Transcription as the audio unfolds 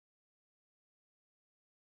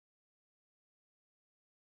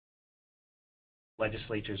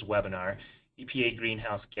Legislatures webinar, EPA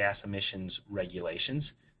Greenhouse Gas Emissions Regulations,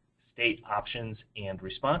 State Options and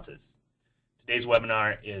Responses. Today's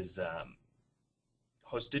webinar is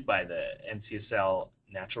hosted by the NCSL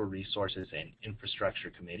Natural Resources and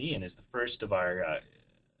Infrastructure Committee and is the first of our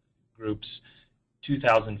group's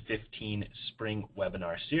 2015 Spring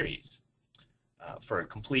Webinar Series. For a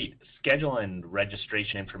complete schedule and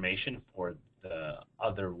registration information for the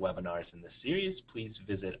other webinars in this series, please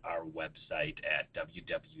visit our website at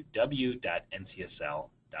www.ncsl.org.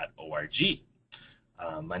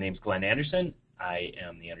 My name is Glenn Anderson. I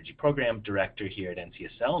am the Energy Program Director here at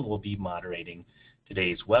NCSL and will be moderating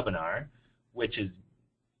today's webinar, which is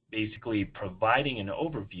basically providing an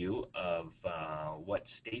overview of what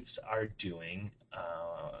states are doing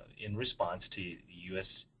in response to the U.S.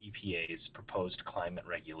 EPA's proposed climate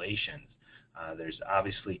regulations. There's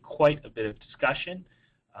obviously quite a bit of discussion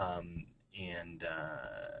and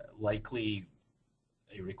likely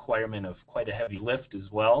a requirement of quite a heavy lift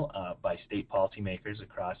as well by state policymakers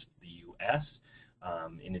across the U.S.,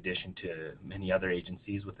 in addition to many other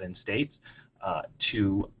agencies within states,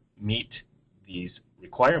 to meet these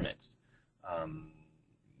requirements.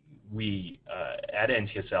 We at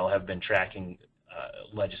NCSL have been tracking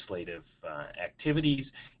legislative activities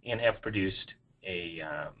and have produced a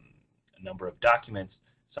number of documents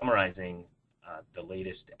summarizing the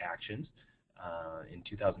latest actions in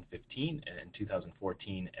 2015 and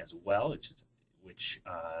 2014 as well, which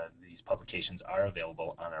these publications are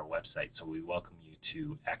available on our website. So we welcome you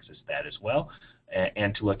to access that as well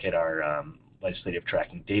and to look at our legislative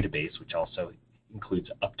tracking database, which also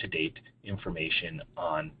includes up-to-date information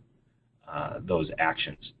on those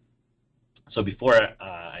actions. So before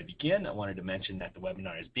I begin, I wanted to mention that the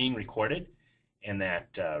webinar is being recorded and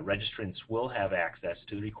that registrants will have access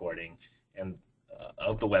to the recording and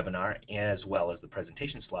of the webinar as well as the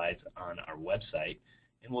presentation slides on our website,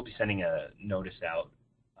 and we'll be sending a notice out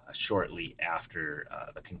shortly after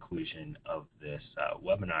the conclusion of this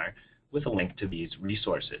webinar with a link to these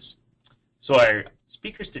resources. So our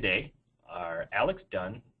speakers today are Alex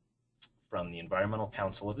Dunn from the Environmental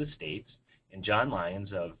Council of the States and John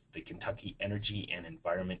Lyons of the Kentucky Energy and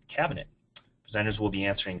Environment Cabinet. Presenters will be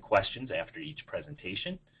answering questions after each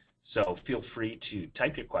presentation, so feel free to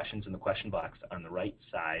type your questions in the question box on the right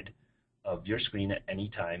side of your screen at any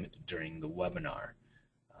time during the webinar.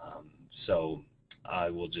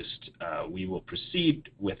 We will proceed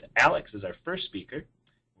with Alex as our first speaker.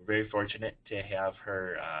 We're very fortunate to have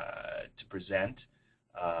her to present.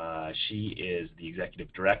 She is the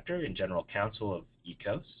Executive Director and General Counsel of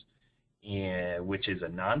ECOS, which is a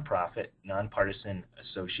nonprofit, nonpartisan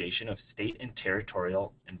association of state and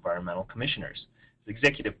territorial environmental commissioners. As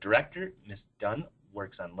Executive Director, Ms. Dunn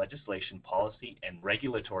works on legislation, policy, and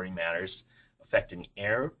regulatory matters affecting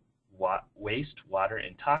air, waste, water,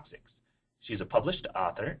 and toxics. She is a published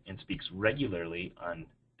author and speaks regularly on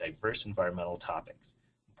diverse environmental topics.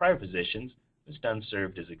 In prior positions, Ms. Dunn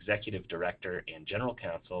served as Executive Director and General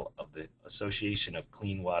Counsel of the Association of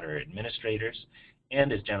Clean Water Administrators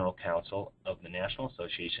and as General Counsel of the National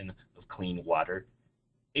Association of Clean Water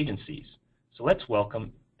Agencies. So let's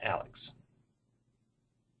welcome Alex.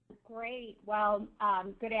 Great. Well,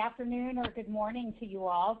 good afternoon or good morning to you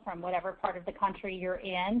all from whatever part of the country you're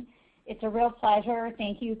in. It's a real pleasure.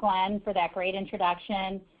 Thank you, Glenn, for that great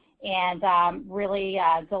introduction, and really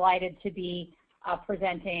delighted to be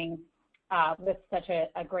presenting with such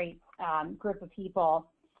a great group of people.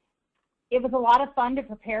 It was a lot of fun to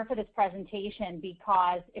prepare for this presentation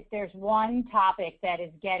because if there's one topic that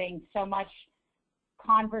is getting so much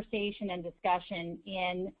conversation and discussion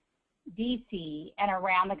in DC and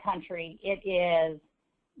around the country, it is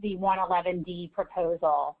the 111D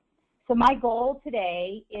proposal. So my goal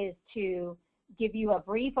today is to give you a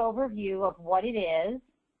brief overview of what it is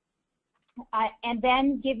and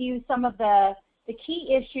then give you some of the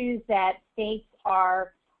key issues that states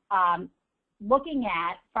are looking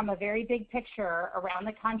at from a very big picture around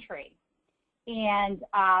the country. And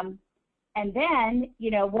then,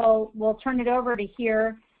 you know, we'll turn it over to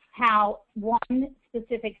hear how one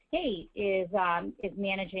specific state is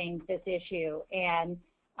managing this issue. And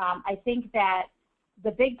I think that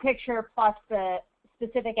the big picture plus the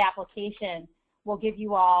specific application will give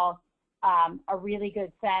you all a really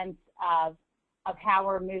good sense of how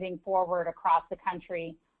we're moving forward across the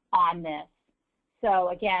country on this. So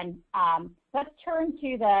again, let's turn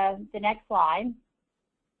to the next slide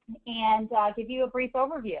and give you a brief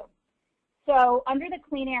overview. So under the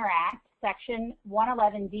Clean Air Act, Section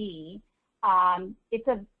 111D,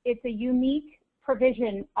 it's a unique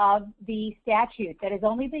provision of the statute that has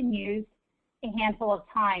only been used a handful of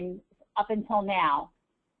times up until now.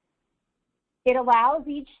 It allows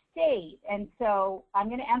each state, and so I'm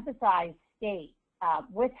going to emphasize state,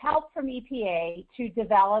 with help from EPA to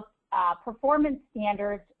develop performance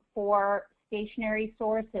standards for stationary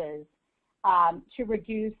sources to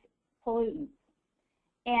reduce pollutants.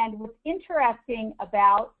 And what's interesting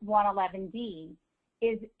about 111D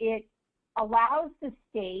is it allows the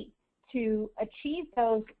state to achieve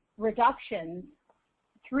those reductions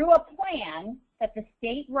through a plan that the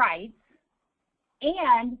state writes,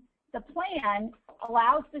 and the plan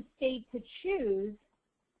allows the state to choose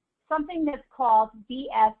something that's called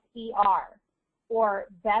BSER, or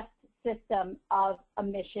Best System of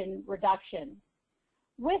Emission Reduction,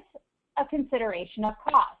 with a consideration of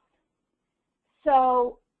cost.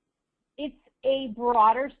 So it's a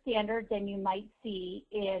broader standard than you might see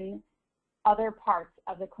in other parts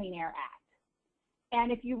of the Clean Air Act.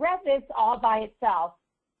 And if you read this all by itself,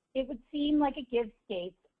 it would seem like it gives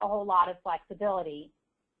states a whole lot of flexibility.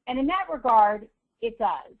 And in that regard, it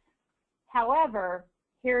does. However,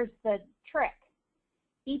 here's the trick.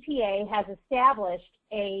 EPA has established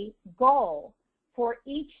a goal for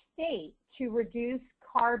each state to reduce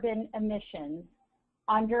carbon emissions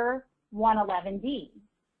under 111D.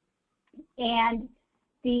 And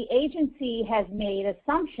the agency has made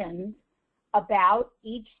assumptions about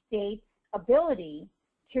each state's ability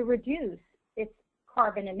to reduce its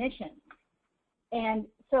carbon emissions. And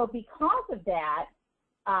so because of that,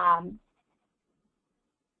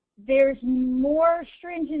 there's more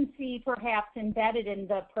stringency perhaps embedded in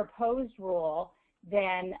the proposed rule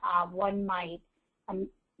than one might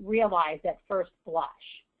realize at first blush.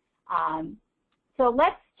 So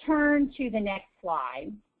let's turn to the next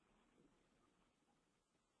slide.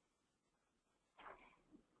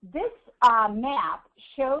 This map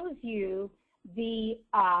shows you the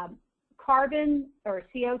carbon or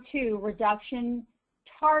CO2 reduction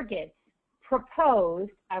targets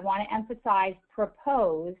proposed, I want to emphasize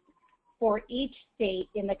proposed, for each state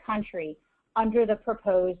in the country under the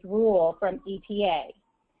proposed rule from EPA.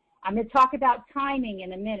 I'm going to talk about timing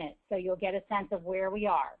in a minute so you'll get a sense of where we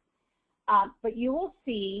are. But you will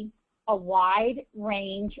see a wide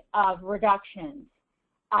range of reductions,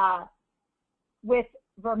 with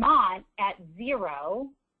Vermont at 0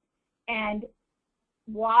 and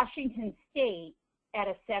Washington State at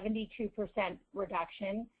a 72%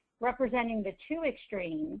 reduction, representing the two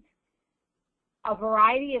extremes. A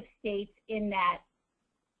variety of states in that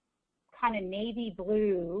kind of navy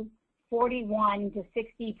blue 41 to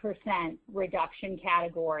 60% reduction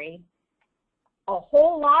category. A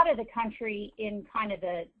whole lot of the country in kind of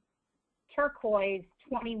the turquoise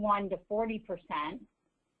 21 to 40%.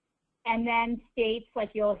 And then states like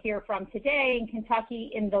you'll hear from today in Kentucky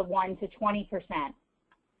in the 1 to 20%.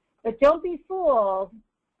 But don't be fooled,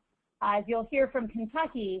 as you'll hear from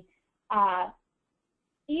Kentucky,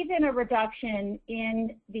 even a reduction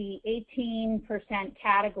in the 18%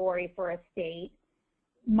 category for a state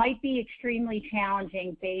might be extremely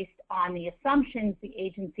challenging based on the assumptions the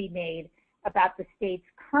agency made about the state's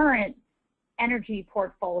current energy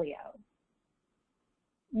portfolio.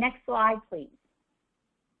 Next slide, please.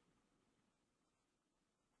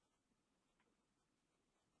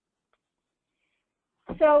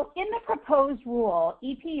 So in the proposed rule,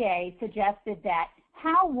 EPA suggested that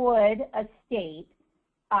how would a state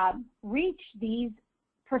reach these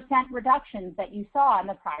percent reductions that you saw on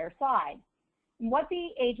the prior slide? And what the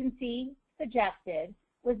agency suggested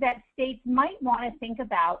was that states might want to think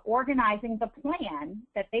about organizing the plan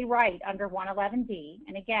that they write under 111D,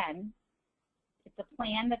 and again, it's a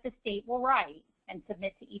plan that the state will write and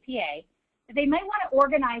submit to EPA, that they might want to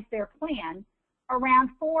organize their plan around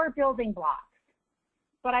 4 building blocks.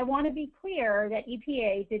 But I want to be clear that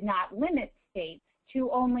EPA did not limit states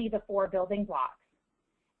to only the 4 building blocks.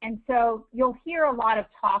 And so you'll hear a lot of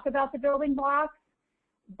talk about the building blocks,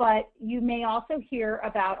 but you may also hear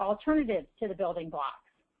about alternatives to the building blocks.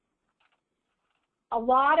 A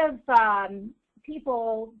lot of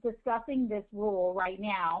people discussing this rule right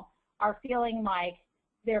now are feeling like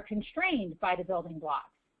they're constrained by the building blocks.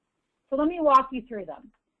 So let me walk you through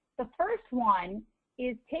them. The first one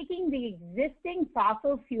is taking the existing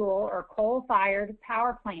fossil fuel or coal-fired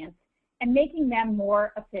power plants and making them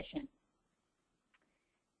more efficient.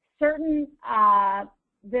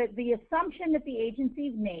 The assumption that the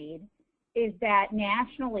agency's made is that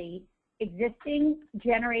nationally existing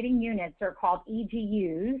generating units are called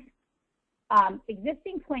EGUs.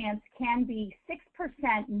 Existing plants can be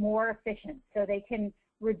 6% more efficient, so they can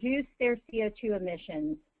reduce their CO2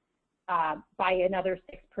 emissions by another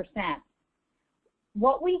 6%.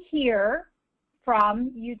 What we hear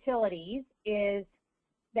from utilities is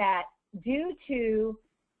that due to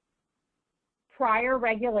prior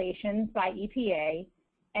regulations by EPA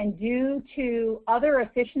and due to other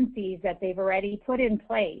efficiencies that they've already put in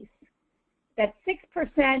place, that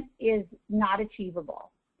 6% is not achievable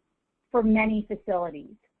for many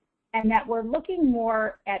facilities, and that we're looking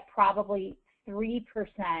more at probably 3%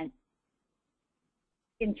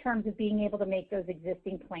 in terms of being able to make those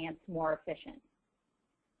existing plants more efficient.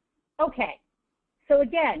 Okay, so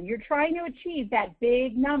again, you're trying to achieve that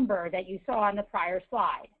big number that you saw on the prior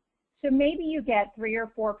slide. So maybe you get 3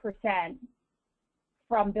 or 4%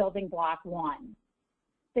 from building block 1.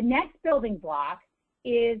 The next building block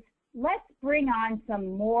is let's bring on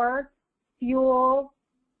some more fuel,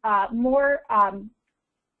 or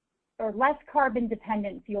less carbon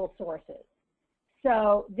dependent fuel sources.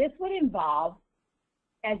 So this would involve,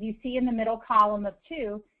 as you see in the middle column of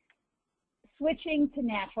 2, switching to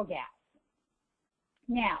natural gas.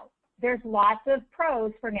 Now, there's lots of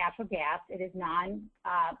pros for natural gas. It is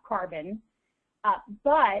non-carbon,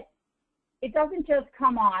 but it doesn't just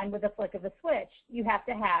come on with a flick of a switch. You have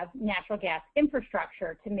to have natural gas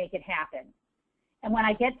infrastructure to make it happen. And when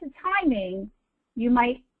I get to timing, you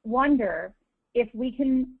might wonder if we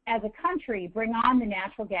can, as a country, bring on the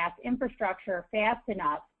natural gas infrastructure fast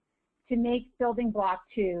enough to make building block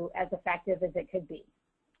 2 as effective as it could be.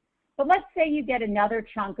 But let's say you get another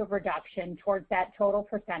chunk of reduction towards that total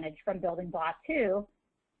percentage from building block 2,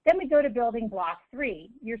 then we go to building block 3.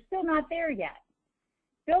 You're still not there yet.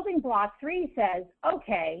 Building block 3 says,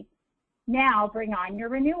 okay, now bring on your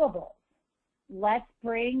renewables. Let's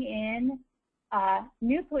bring in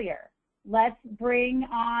nuclear. Let's bring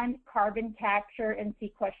on carbon capture and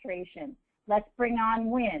sequestration. Let's bring on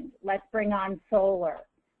wind. Let's bring on solar.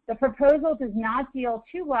 The proposal does not deal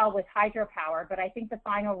too well with hydropower, but I think the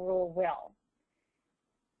final rule will.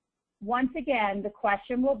 Once again, the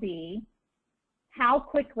question will be, how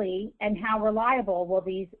quickly and how reliable will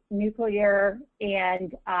these nuclear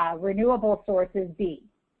and renewable sources be?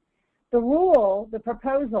 The rule, the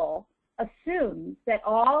proposal, assumes that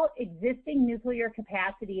all existing nuclear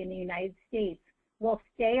capacity in the United States will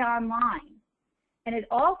stay online. And it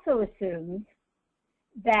also assumes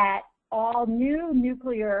that all new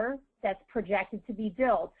nuclear that's projected to be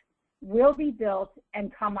built will be built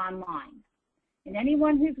and come online. And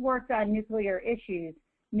anyone who's worked on nuclear issues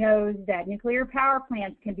knows that nuclear power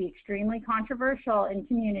plants can be extremely controversial in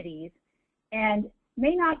communities and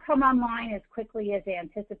may not come online as quickly as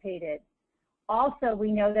anticipated. Also,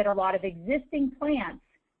 we know that a lot of existing plants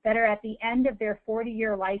that are at the end of their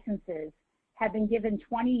 40-year licenses have been given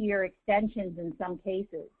 20-year extensions in some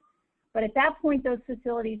cases. But at that point, those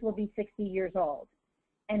facilities will be 60 years old.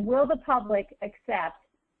 And will the public accept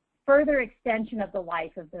further extension of the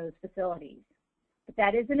life of those facilities? But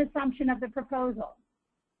that is an assumption of the proposal.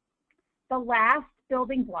 The last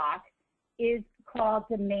building block is called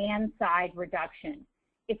demand side reduction.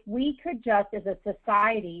 If we could just, as a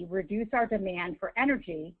society, reduce our demand for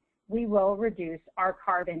energy, we will reduce our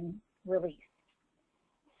carbon release.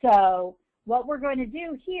 So what we're going to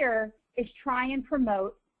do here is try and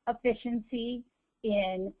promote efficiency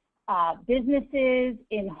in businesses,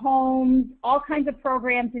 in homes, all kinds of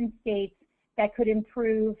programs in states that could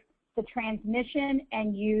improve the transmission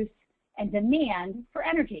and use and demand for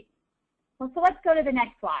energy. Well, so let's go to the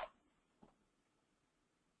next slide.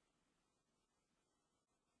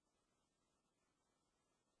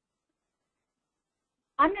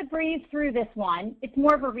 I'm going to breeze through this one. It's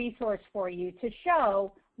more of a resource for you to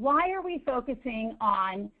show why are we focusing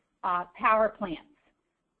on power plants.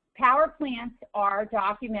 Power plants are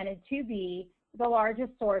documented to be the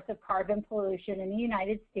largest source of carbon pollution in the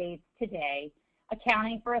United States today,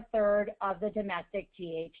 accounting for 1/3 of the domestic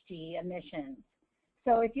GHG emissions.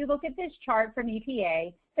 So if you look at this chart from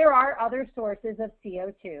EPA, there are other sources of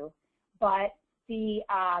CO2, but the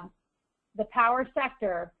power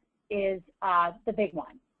sector is the big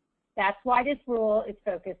one. That's why this rule is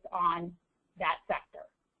focused on that sector.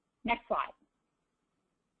 Next slide.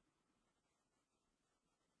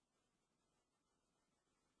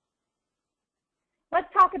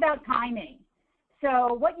 Let's talk about timing.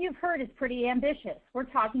 So what you've heard is pretty ambitious. We're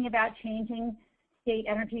talking about changing state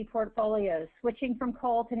energy portfolios, switching from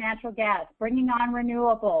coal to natural gas, bringing on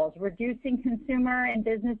renewables, reducing consumer and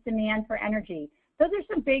business demand for energy. Those are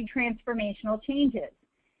some big transformational changes.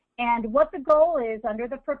 And what the goal is under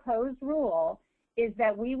the proposed rule is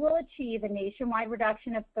that we will achieve a nationwide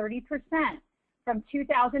reduction of 30% from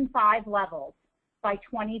 2005 levels by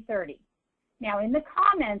 2030. Now, in the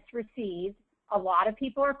comments received, a lot of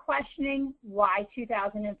people are questioning why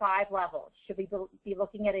 2005 levels. Should we be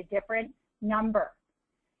looking at a different number?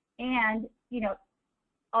 And, you know,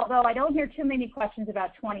 although I don't hear too many questions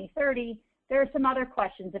about 2030, there are some other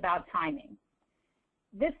questions about timing.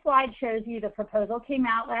 this slide shows you the proposal came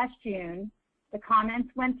out last June. The comments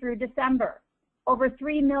went through December. Over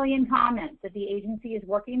 3 million comments that the agency is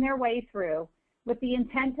working their way through with the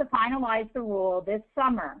intent to finalize the rule this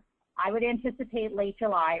summer. I would anticipate late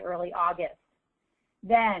July, early August.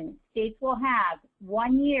 Then states will have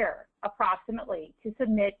 1 year approximately to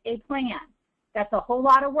submit a plan. That's a whole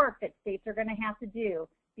lot of work that states are going to have to do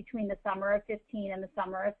between the summer of 15 and the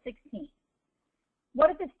summer of 16. What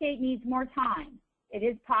if the state needs more time? It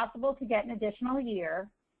is possible to get an additional year.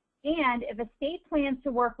 And if a state plans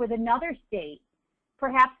to work with another state,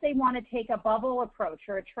 perhaps they want to take a bubble approach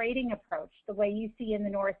or a trading approach, the way you see in the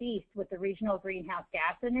Northeast with the Regional Greenhouse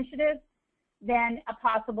Gas Initiative, then a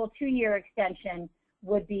possible 2-year extension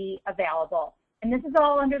would be available. And this is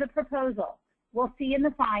all under the proposal. We'll see in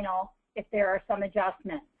the final if there are some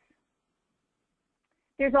adjustments.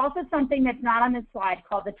 There's also something that's not on this slide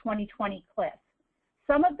called the 2020 cliff.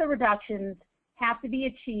 Some of the reductions have to be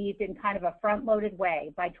achieved in kind of a front-loaded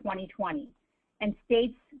way by 2020. And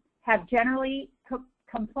states have generally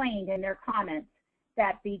complained in their comments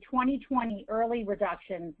that the 2020 early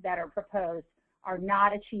reductions that are proposed are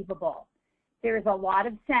not achievable. There is a lot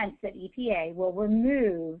of sense that EPA will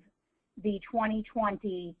remove the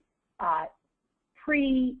 2020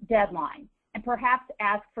 pre-deadline and perhaps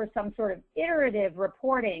ask for some sort of iterative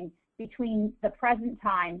reporting between the present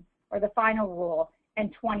time or the final rule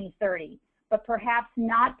and 2030, but perhaps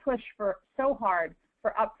not push for so hard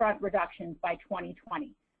for upfront reductions by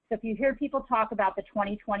 2020. So if you hear people talk about the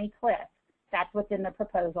 2020 cliff, that's what's in the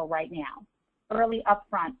proposal right now, early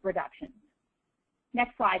upfront reductions.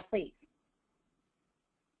 Next slide, please.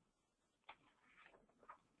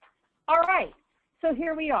 All right, so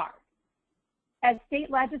here we are. As state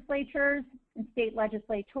legislatures and state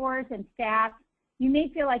legislators and staff, you may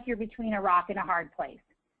feel like you're between a rock and a hard place.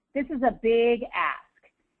 This is a big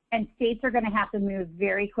ask, and states are going to have to move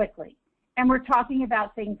very quickly. And we're talking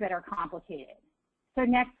about things that are complicated. So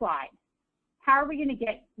next slide. How are you going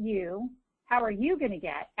to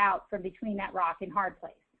get out from between that rock and hard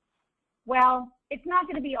place? Well, it's not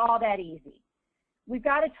going to be all that easy. We've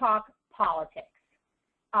got to talk politics.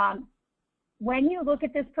 When you look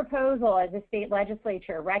at this proposal as a state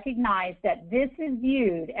legislature, recognize that this is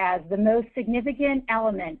viewed as the most significant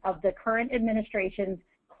element of the current administration's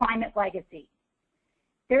climate legacy.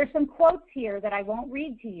 There are some quotes here that I won't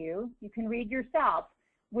read to you. You can read yourself,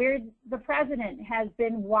 where the president has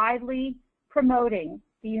been widely promoting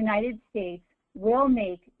the United States will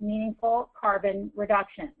make meaningful carbon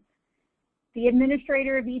reductions. The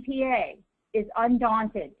administrator of EPA is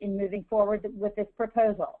undaunted in moving forward with this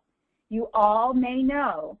proposal. You all may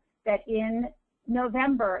know that in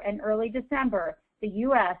November and early December, the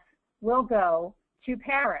U.S. will go to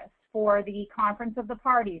Paris for the Conference of the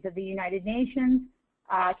Parties of the United Nations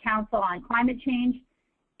Council on Climate Change,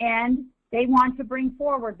 and they want to bring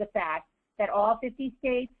forward the fact that all 50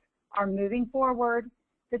 states are moving forward.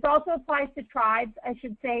 This also applies to tribes, I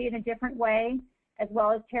should say, in a different way, as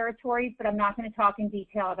well as territories, but I'm not going to talk in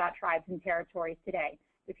detail about tribes and territories today.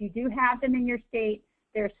 If you do have them in your state,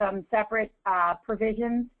 there's some separate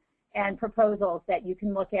provisions and proposals that you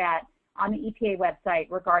can look at on the EPA website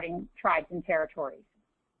regarding tribes and territories.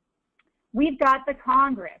 We've got the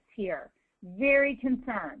Congress here, very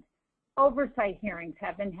concerned. Oversight hearings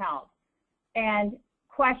have been held and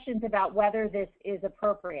questions about whether this is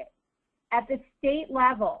appropriate. At the state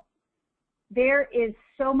level, there is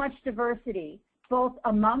so much diversity, both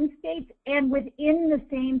among states and within the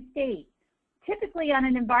same state. Typically on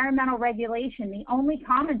an environmental regulation, the only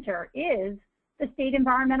commenter is the state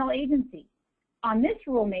environmental agency. On this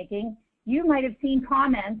rulemaking, you might have seen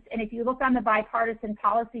comments, and if you look on the Bipartisan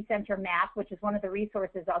Policy Center map, which is one of the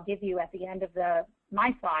resources I'll give you at the end of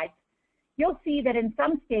my slides, you'll see that in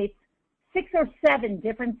some states, 6 or 7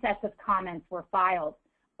 different sets of comments were filed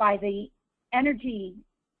by the energy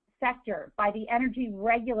sector, by the energy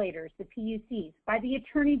regulators, the PUCs, by the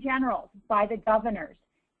attorney generals, by the governors,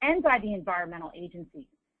 and by the environmental agencies,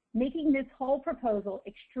 making this whole proposal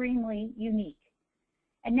extremely unique.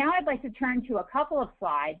 And now I'd like to turn to a couple of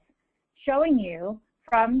slides showing you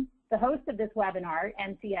from the host of this webinar,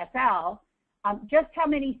 NCSL, just how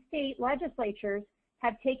many state legislatures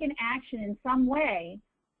have taken action in some way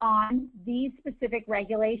on these specific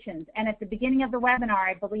regulations. And at the beginning of the webinar,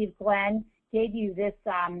 I believe Glenn gave you this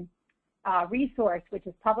resource, which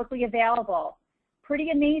is publicly available.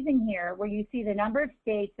 Pretty amazing here, where you see the number of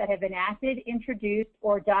states that have enacted, introduced,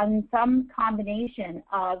 or done some combination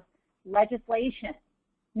of legislation.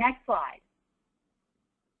 Next slide.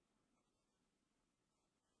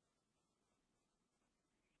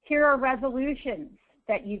 Here are resolutions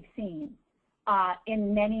that you've seen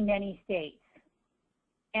in many, many states.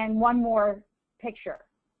 And one more picture.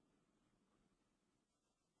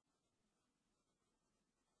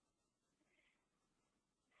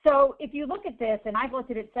 So if you look at this, and I've looked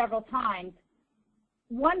at it several times,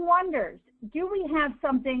 one wonders, do we have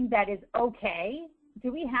something that is okay?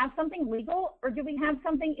 Do we have something legal, or do we have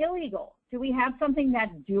something illegal? Do we have something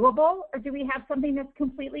that's doable, or do we have something that's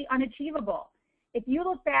completely unachievable? If you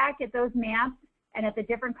look back at those maps and at the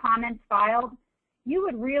different comments filed, you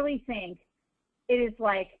would really think it is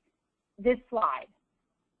like this slide.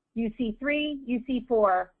 You see 3, you see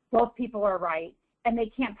 4, both people are right, and they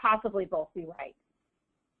can't possibly both be right.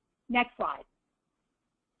 Next slide.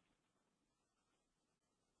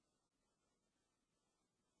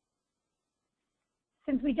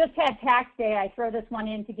 Since we just had tax day, I throw this one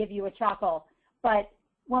in to give you a chuckle. But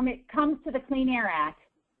when it comes to the Clean Air Act,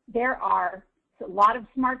 there are a lot of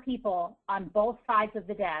smart people on both sides of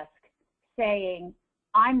the desk saying,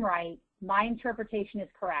 I'm right, my interpretation is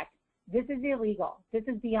correct, this is illegal, this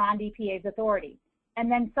is beyond EPA's authority.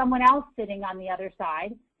 And then someone else sitting on the other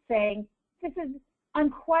side saying, this is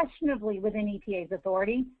unquestionably within EPA's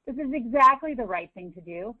authority, this is exactly the right thing to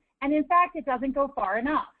do, and in fact, it doesn't go far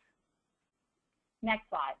enough. Next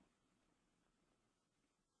slide.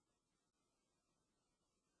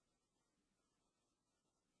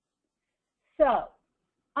 So,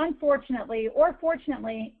 unfortunately, or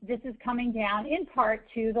fortunately, this is coming down in part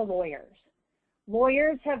to the lawyers.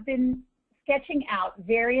 Lawyers have been sketching out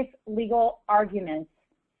various legal arguments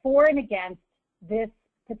for and against this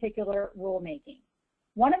particular rulemaking.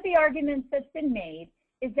 One of the arguments that's been made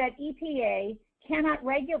is that EPA cannot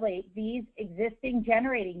regulate these existing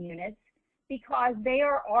generating units because they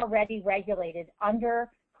are already regulated under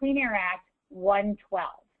Clean Air Act 112.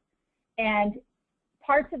 And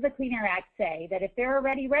parts of the Clean Air Act say that if they're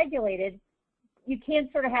already regulated, you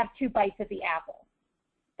can't sort of have 2 bites at the apple.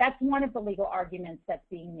 That's one of the legal arguments that's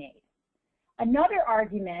being made. Another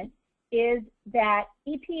argument is that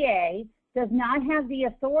EPA does not have the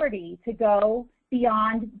authority to go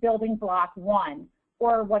beyond building block 1,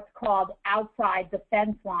 or what's called outside the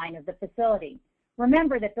fence line of the facility.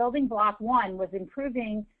 Remember that building block 1 was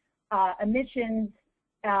improving emissions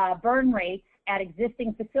burn rates at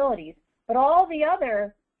existing facilities, but all the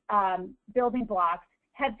other building blocks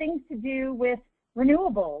had things to do with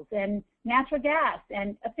renewables and natural gas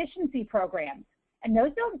and efficiency programs. And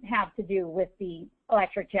those don't have to do with the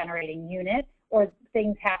electric generating unit or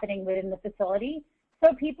things happening within the facility.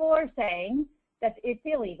 So people are saying that it's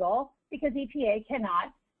illegal because EPA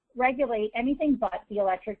cannot regulate anything but the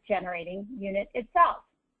electric generating unit itself.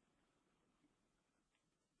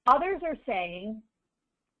 Others are saying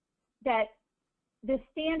that the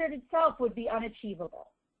standard itself would be unachievable.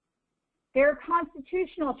 There are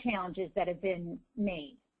constitutional challenges that have been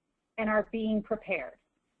made and are being prepared,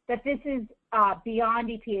 that this is beyond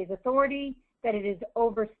EPA's authority, that it is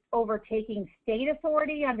overtaking state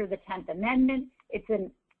authority under the 10th Amendment. It's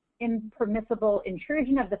an impermissible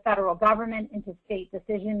intrusion of the federal government into state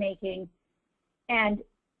decision-making. And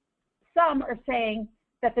some are saying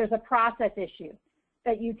that there's a process issue,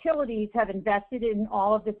 that utilities have invested in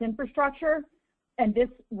all of this infrastructure, and this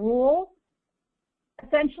rule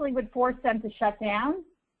essentially would force them to shut down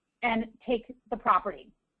and take the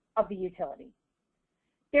property of the utility.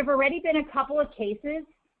 There have already been a couple of cases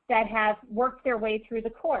that have worked their way through the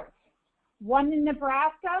courts. One in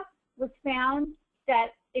Nebraska was found that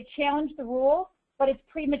it challenged the rule, but it's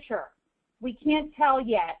premature. We can't tell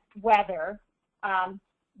yet whether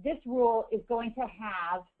this rule is going to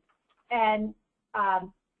have an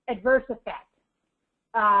adverse effect.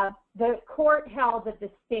 The court held that the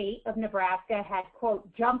state of Nebraska had, quote,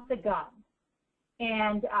 jumped the gun.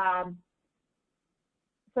 And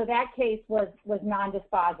so that case was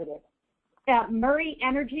non-dispositive. Murray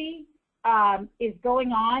Energy is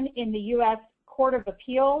going on in the U.S. Court of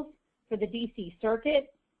Appeals for the D.C.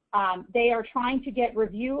 Circuit. They are trying to get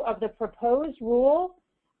review of the proposed rule,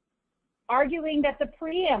 arguing that the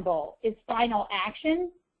preamble is final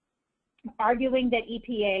action, arguing that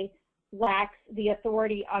EPA lacks the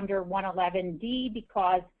authority under 111D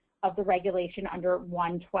because of the regulation under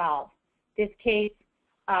 112. This case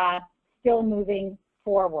still moving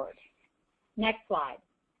forward. Next slide.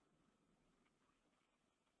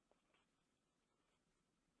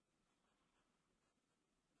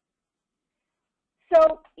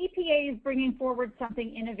 So EPA is bringing forward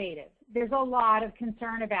something innovative. There's a lot of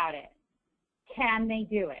concern about it. Can they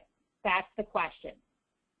do it? That's the question.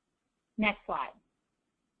 Next slide.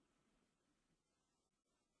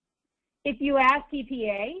 If you ask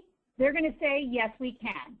EPA, they're going to say, yes, we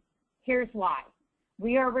can. Here's why.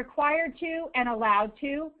 We are required to and allowed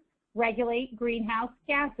to regulate greenhouse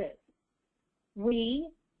gases. We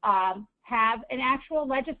have an actual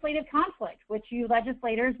legislative conflict, which you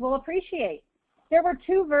legislators will appreciate. There were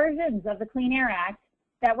two versions of the Clean Air Act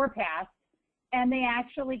that were passed, and they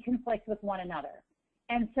actually conflict with one another.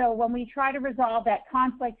 And so when we try to resolve that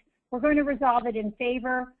conflict, we're going to resolve it in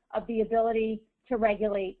favor of the ability to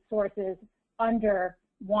regulate sources under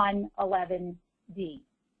 111D.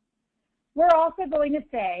 We're also going to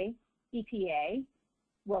say, EPA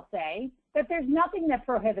will say, that there's nothing that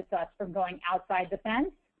prohibits us from going outside the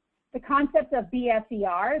fence. The concept of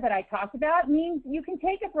BSER that I talked about means you can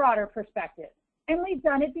take a broader perspective, and we've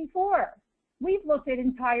done it before. We've looked at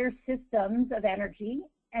entire systems of energy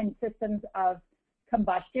and systems of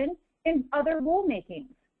combustion in other rulemakings.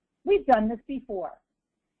 We've done this before.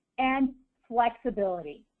 And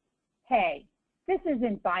flexibility. Hey, this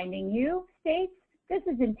isn't binding you, states. This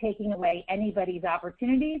isn't taking away anybody's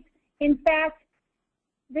opportunities. In fact,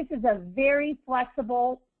 this is a very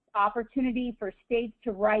flexible opportunity for states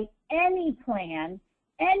to write any plan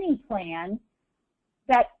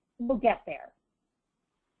that will get there.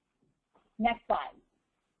 Next slide.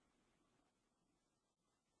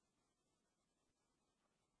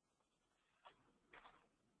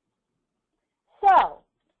 So,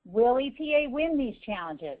 will EPA win these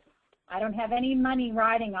challenges? I don't have any money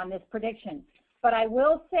riding on this prediction, but I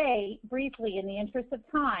will say briefly in the interest of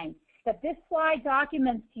time that this slide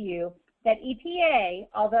documents to you that EPA,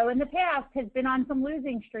 although in the past has been on some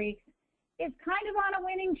losing streaks, is kind of on a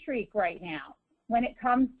winning streak right now when it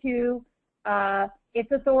comes to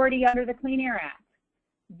its authority under the Clean Air Act.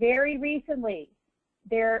 Very recently,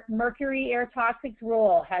 their mercury air toxics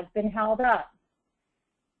rule has been held up.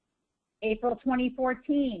 April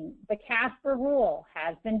 2014, the CASPER rule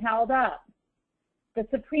has been held up. The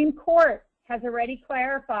Supreme Court has already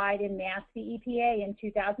clarified in Mass v. EPA in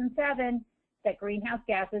 2007 that greenhouse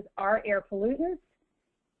gases are air pollutants.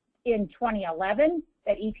 In 2011,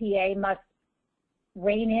 that EPA must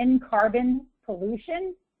rein in carbon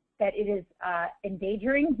pollution, that it is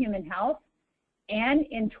endangering human health. And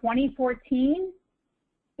in 2014,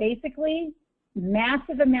 basically,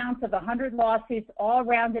 massive amounts of 100 lawsuits all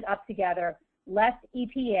rounded up together left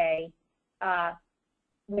EPA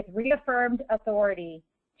with reaffirmed authority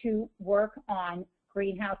to work on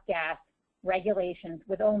greenhouse gas regulations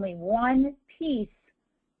with only one piece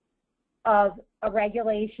of a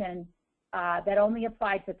regulation that only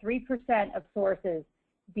applied to 3% of sources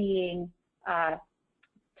being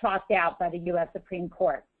tossed out by the U.S. Supreme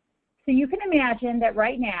Court. So you can imagine that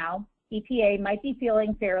right now, EPA might be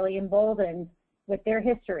feeling fairly emboldened with their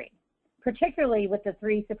history, particularly with the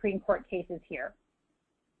 3 Supreme Court cases here.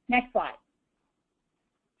 Next slide.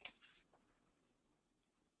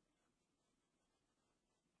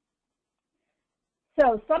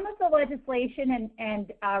 So some of the legislation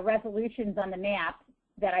and resolutions on the map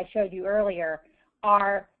that I showed you earlier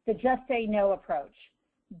are the just say no approach.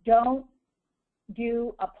 Don't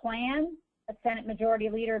do a plan. Senate Majority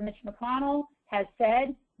Leader Mitch McConnell has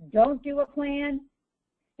said, don't do a plan,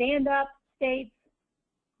 stand up, states,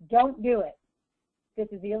 don't do it. This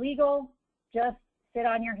is illegal, just sit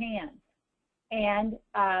on your hands. And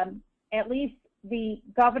at least the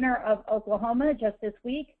governor of Oklahoma just this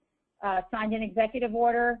week signed an executive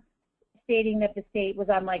order stating that the state was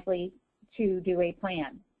unlikely to do a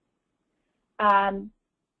plan.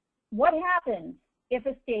 What happens if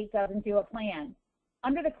a state doesn't do a plan?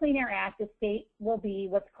 Under the Clean Air Act, the state will be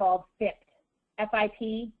what's called FIP'd.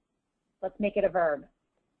 F-I-P, let's make it a verb.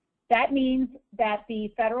 That means that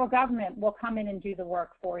the federal government will come in and do the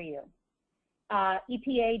work for you.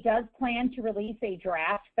 EPA does plan to release a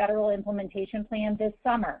draft federal implementation plan this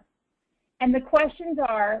summer. And the questions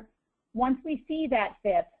are, once we see that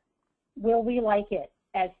FIP, will we like it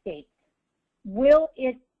as states? Will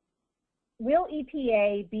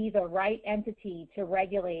EPA be the right entity to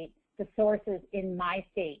regulate the sources in my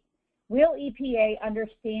state? Will EPA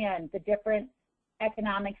understand the different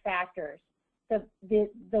economic factors, the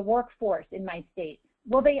workforce in my state?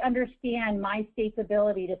 Will they understand my state's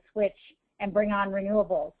ability to switch and bring on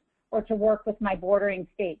renewables or to work with my bordering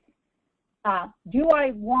states? Do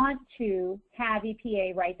I want to have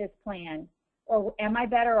EPA write this plan, or am I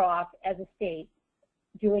better off as a state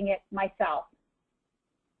doing it myself?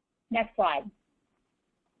 Next slide.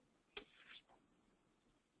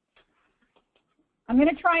 I'm going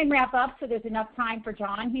to try and wrap up so there's enough time for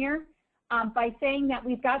John here by saying that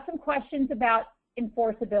we've got some questions about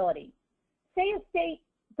enforceability. Say a state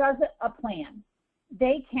does a plan.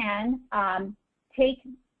 They can take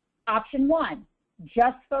option 1,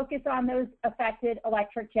 just focus on those affected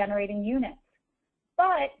electric generating units.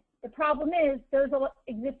 But the problem is those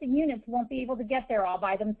existing units won't be able to get there all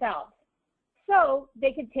by themselves. So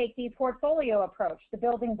they could take the portfolio approach, the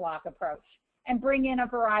building block approach, and bring in a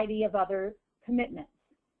variety of other commitments.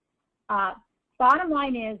 Bottom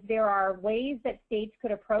line is there are ways that states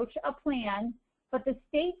could approach a plan, but the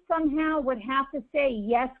state somehow would have to say,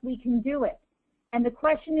 yes, we can do it. And the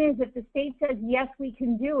question is, if the state says, yes, we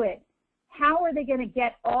can do it, how are they going to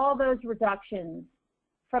get all those reductions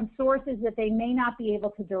from sources that they may not be able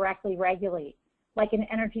to directly regulate, like an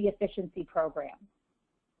energy efficiency program?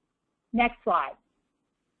 Next slide.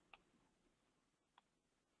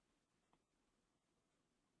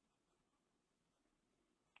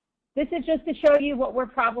 This is just to show you what we're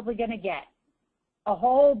probably going to get. A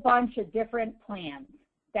whole bunch of different plans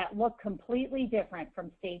that look completely different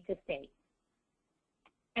from state to state.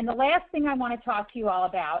 And the last thing I want to talk to you all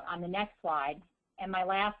about on the next slide, and my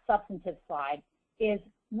last substantive slide, is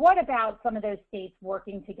what about some of those states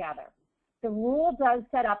working together? The rule does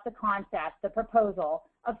set up the concept, the proposal,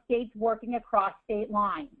 of states working across state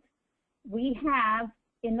lines. We have,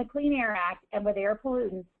 in the Clean Air Act and with air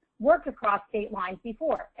pollutants, worked across state lines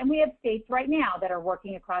before. And we have states right now that are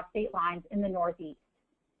working across state lines in the Northeast.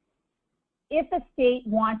 If a state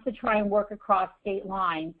wants to try and work across state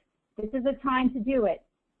lines, this is a time to do it.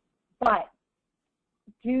 But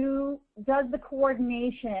does the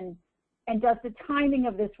coordination and does the timing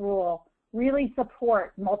of this rule really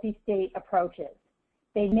support multi-state approaches?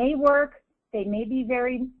 They may work, they may be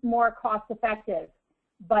very more cost effective,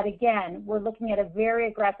 but again, we're looking at a very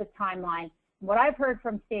aggressive timeline. What I've heard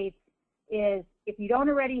from states is if you don't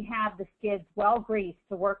already have the skids well greased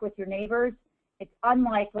to work with your neighbors, it's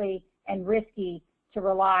unlikely and risky to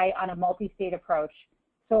rely on a multi-state approach.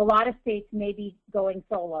 So a lot of states may be going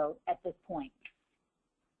solo at this point.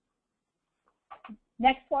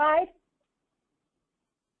 Next slide.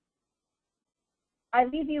 I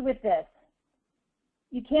leave you with this.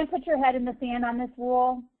 You can't put your head in the sand on this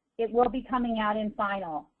rule. It will be coming out in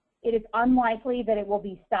final. It is unlikely that it will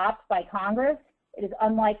be stopped by Congress. It is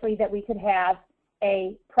unlikely that we could have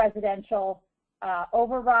a presidential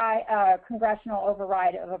congressional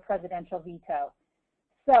override of a presidential veto.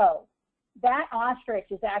 So that ostrich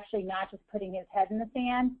is actually not just putting his head in the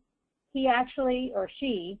sand. He actually, or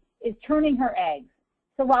she, is turning her eggs.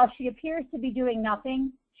 So while she appears to be doing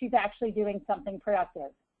nothing, she's actually doing something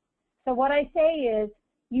productive. So what I say is,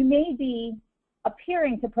 you may be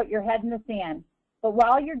appearing to put your head in the sand, but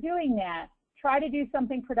while you're doing that, try to do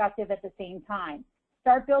something productive at the same time.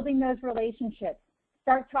 Start building those relationships.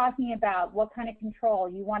 Start talking about what kind of control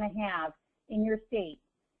you want to have in your state.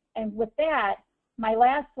 And with that, my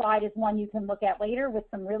last slide is one you can look at later with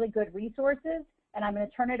some really good resources, and I'm going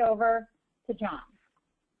to turn it over to John.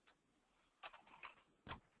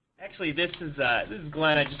 Actually, this is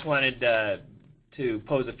Glenn. I just wanted to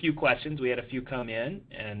pose a few questions. We had a few come in,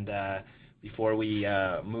 and before we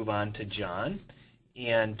move on to John.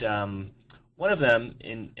 And one of them,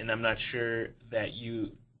 and I'm not sure that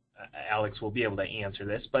you, Alex, will be able to answer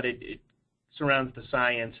this, but it surrounds the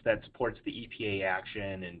science that supports the EPA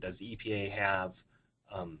action, and does the EPA have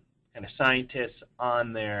kind of scientists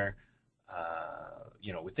on there,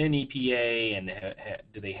 within EPA, and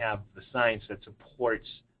do they have the science that supports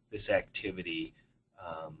this activity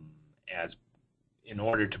in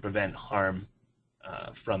order to prevent harm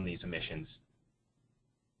from these emissions?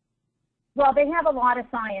 Well, they have a lot of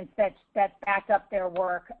science that's backed up their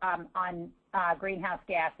work on greenhouse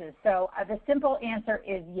gases. So the simple answer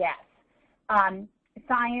is yes.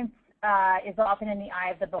 Science is often in the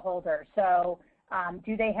eye of the beholder. So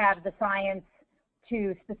do they have the science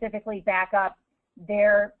to specifically back up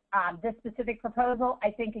their this specific proposal?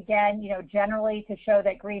 I think, again, generally to show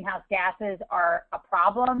that greenhouse gases are a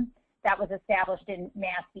problem that was established in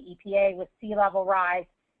mass the EPA with sea level rise.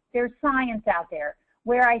 There's science out there.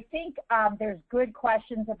 Where I think there's good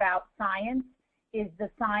questions about science is the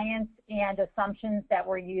science and assumptions that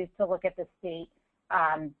were used to look at the state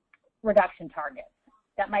reduction targets.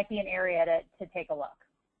 That might be an area to take a look.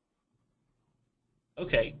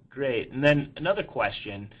 Okay, great. And then another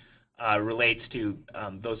question relates to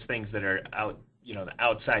those things that are out, the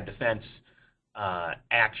outside the fence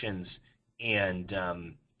actions, and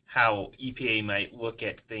how EPA might look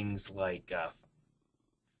at things like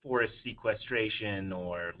forest sequestration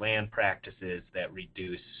or land practices that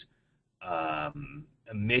reduce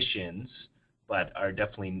emissions, but are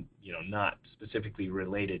definitely, not specifically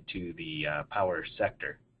related to the power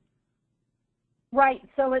sector. Right.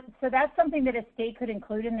 So that's something that a state could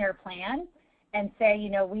include in their plan and say,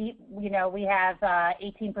 we have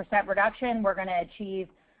 18% reduction. We're going to achieve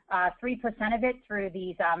 3% of it through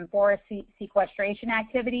these forest sequestration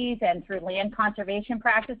activities and through land conservation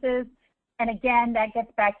practices. And again, that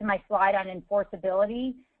gets back to my slide on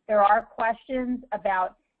enforceability, there are questions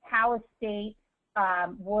about how a state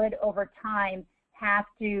would, over time, have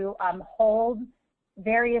to hold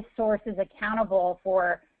various sources accountable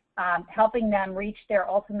for helping them reach their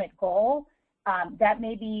ultimate goal. That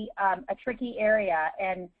may be a tricky area,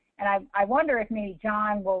 and I wonder if maybe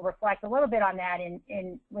John will reflect a little bit on that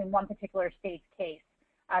in one particular state's case,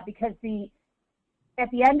 because at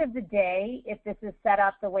the end of the day, if this is set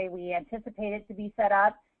up the way we anticipate it to be set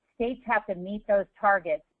up, states have to meet those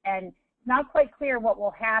targets, and it's not quite clear what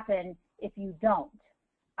will happen if you don't.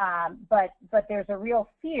 But there's a real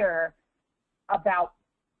fear about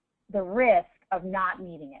the risk of not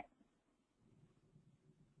meeting it.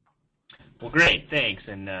 Well, great, thanks,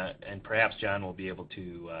 and perhaps John will be able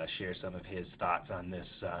to share some of his thoughts on this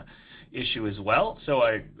issue as well. So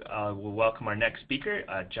I will welcome our next speaker,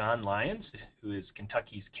 John Lyons, who is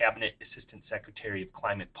Kentucky's Cabinet Assistant Secretary of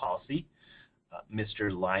Climate Policy.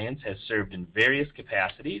 Mr. Lyons has served in various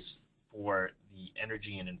capacities for the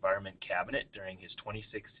Energy and Environment Cabinet during his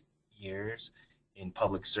 26 years in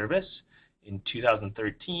public service. In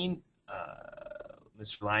 2013,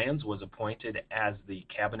 Mr. Lyons was appointed as the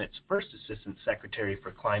Cabinet's first Assistant Secretary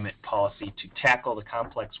for Climate Policy to tackle the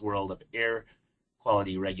complex world of air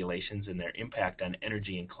quality regulations and their impact on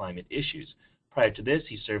energy and climate issues. Prior to this,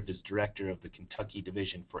 he served as Director of the Kentucky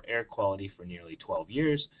Division for Air Quality for nearly 12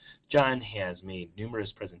 years. John has made numerous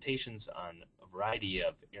presentations on a variety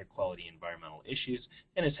of air quality environmental issues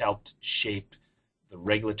and has helped shape the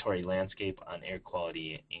regulatory landscape on air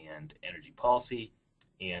quality and energy policy.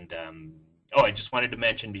 And I just wanted to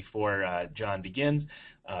mention before John begins,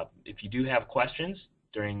 if you do have questions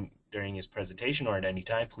during his presentation or at any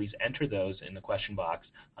time, please enter those in the question box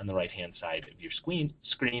on the right-hand side of your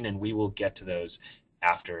screen, and we will get to those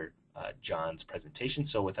after John's presentation.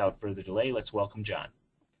 So without further delay, let's welcome John.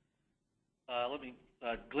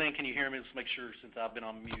 Glenn, can you hear me? Let's make sure, since I've been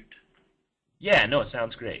on mute. Yeah, no, it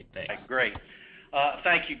sounds great. Thanks. Okay, great.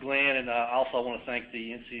 Thank you, Glenn, and also I want to thank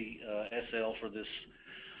the NCSL for this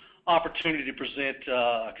opportunity to present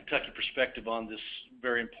a Kentucky perspective on this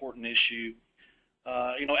very important issue.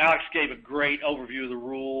 Alex gave a great overview of the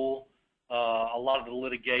rule, a lot of the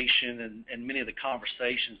litigation, and many of the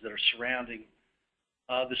conversations that are surrounding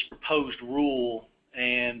this proposed rule.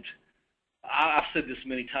 And I've said this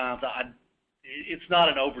many times, it's not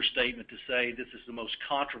an overstatement to say this is the most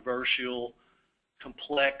controversial,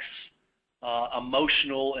 complex,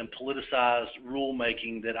 emotional, and politicized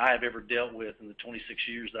rulemaking that I have ever dealt with in the 26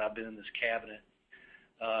 years that I've been in this cabinet.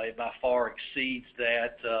 It by far exceeds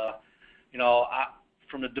that.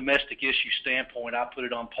 From the domestic issue standpoint, I put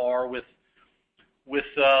it on par with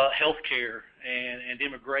healthcare and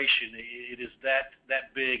immigration. It is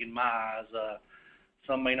that big in my eyes.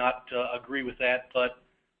 Some may not agree with that, but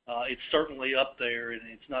it's certainly up there, and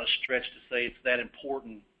it's not a stretch to say it's that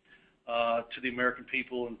important to the American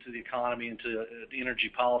people and to the economy and to the energy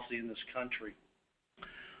policy in this country.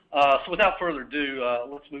 So without further ado,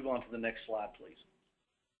 let's move on to the next slide, please.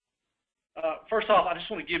 First off, I just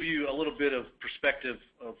want to give you a little bit of perspective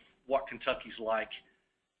of what Kentucky's like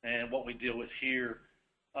and what we deal with here.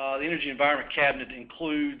 The Energy and Environment Cabinet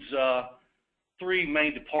includes three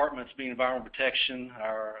main departments, being Environmental Protection,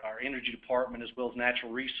 our Energy Department, as well as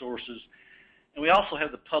Natural Resources. And we also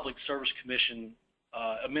have the Public Service Commission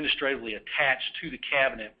administratively attached to the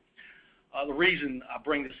Cabinet. The reason I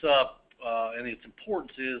bring this up and its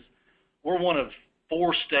importance is we're one of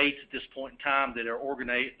 4 states at this point in time that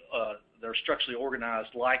are structurally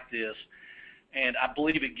organized like this, and I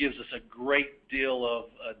believe it gives us a great deal of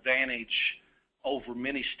advantage over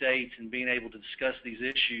many states in being able to discuss these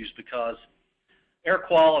issues, because air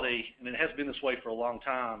quality, and it has been this way for a long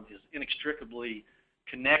time, is inextricably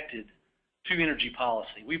connected to energy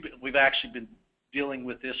policy. We've actually been dealing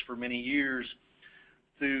with this for many years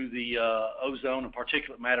through the ozone and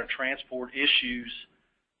particulate matter transport issues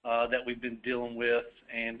that we've been dealing with,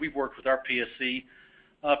 and we've worked with our PSC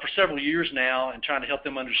for several years now and trying to help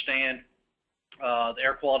them understand the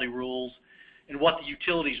air quality rules and what the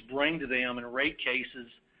utilities bring to them in rate cases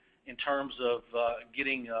in terms of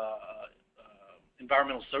getting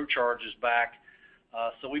environmental surcharges back.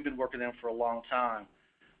 So we've been working with them for a long time.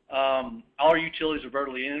 All our utilities are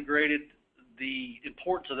vertically integrated. The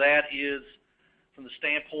importance of that is from the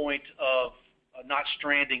standpoint of not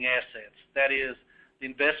stranding assets. That is, the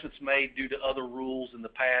investments made due to other rules in the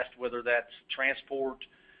past, whether that's transport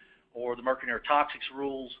or the mercury neurotoxics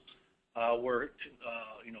rules, where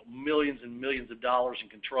millions and millions of dollars in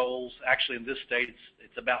controls. Actually, in this state,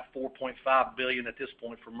 it's about $4.5 billion at this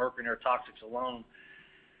point for mercury neurotoxics alone.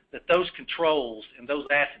 That those controls and those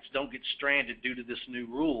assets don't get stranded due to this new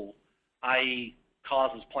rule, i.e.,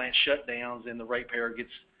 causes plant shutdowns and the ratepayer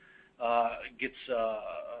gets gets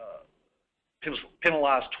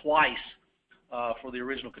penalized twice for the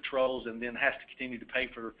original controls, and then has to continue to pay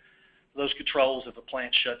for those controls if a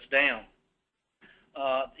plant shuts down.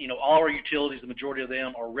 All our utilities, the majority of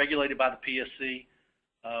them, are regulated by the PSC.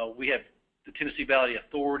 We have the Tennessee Valley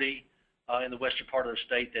Authority in the western part of the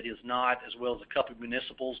state that is not, as well as a couple of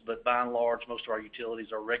municipals, but by and large, most of our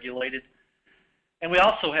utilities are regulated. And we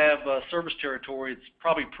also have service territory. It's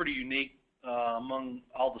probably pretty unique among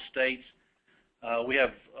all the states. We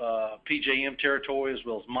have PJM territory as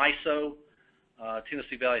well as MISO.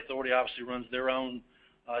 Tennessee Valley Authority obviously runs their own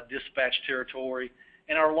dispatch territory.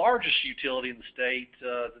 And our largest utility in the state,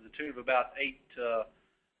 to the tune of about 8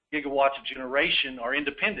 gigawatts of generation, are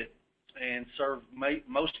independent and serve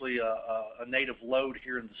mostly a native load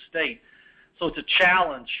here in the state. So it's a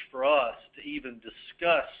challenge for us to even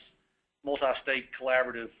discuss multi-state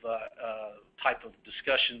collaborative type of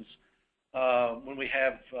discussions when we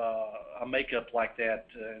have a makeup like that,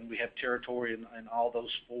 and we have territory in all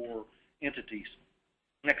those 4 entities.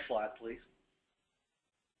 Next slide, please.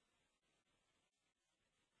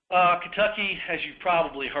 Kentucky, as you've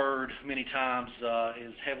probably heard many times,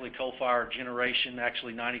 is heavily coal-fired generation,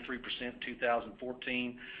 actually 93% in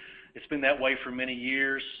 2014. It's been that way for many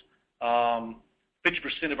years. 50%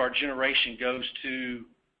 of our generation goes to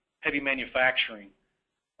heavy manufacturing,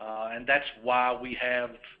 and that's why we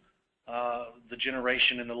have the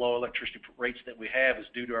generation and the low electricity rates that we have is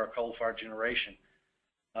due to our coal-fired generation.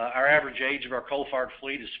 Our average age of our coal-fired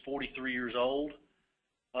fleet is 43 years old.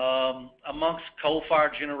 Amongst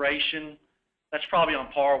coal-fired generation, that's probably on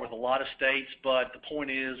par with a lot of states, but the point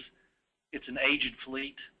is it's an aged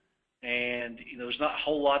fleet, and there's not a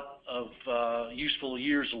whole lot of useful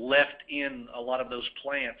years left in a lot of those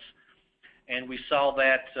plants. And we saw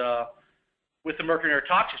that with the mercury and air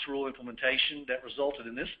toxics rule implementation that resulted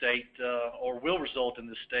in this state, or will result in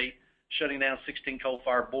this state, shutting down 16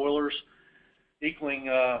 coal-fired boilers, equaling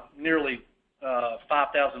nearly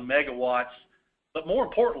 5,000 megawatts, but more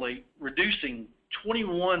importantly, reducing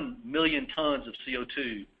 21 million tons of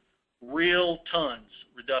CO2, real tons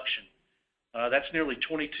reduction. That's nearly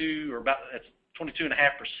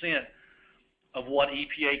 22.5% of what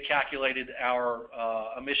EPA calculated our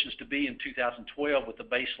emissions to be in 2012 with the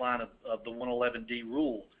baseline of the 111D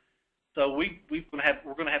rule. So we're going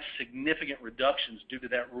to have significant reductions due to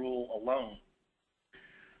that rule alone.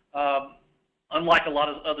 Unlike a lot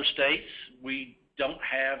of other states, we don't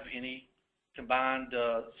have any combined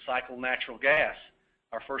cycle natural gas.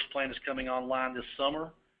 Our first plant is coming online this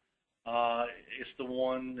summer. It's the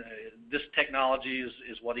one, this technology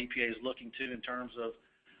is what EPA is looking to in terms of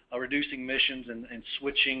reducing emissions and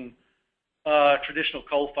switching traditional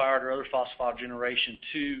coal-fired or other fossil generation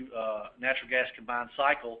to natural gas combined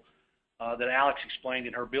cycle that Alex explained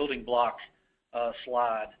in her building block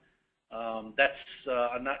slide. That's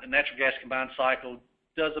a natural gas combined cycle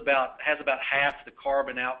has about half the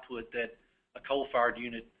carbon output that a coal-fired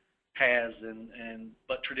unit has,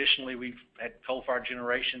 but traditionally we've had coal-fired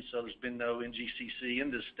generation, so there's been no NGCC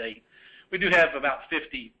in this state. We do have about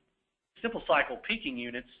 50 simple cycle peaking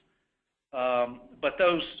units, but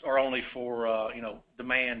those are only for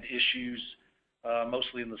demand issues,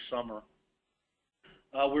 mostly in the summer.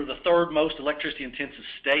 We're the 3rd most electricity intensive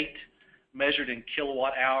state, measured in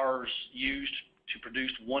kilowatt hours used to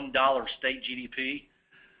produce $1 state GDP,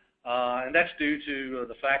 and that's due to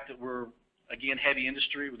the fact that we're, again, heavy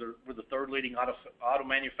industry. We're the 3rd leading auto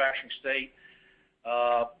manufacturing state.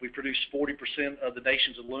 We produce 40% of the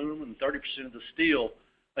nation's aluminum and 30% of the steel,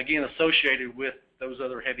 again, associated with those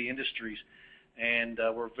other heavy industries. And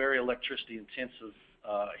we're very electricity intensive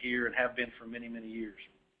here and have been for many, many years.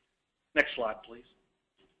 Next slide, please.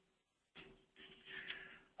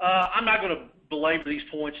 I'm not going to belabor these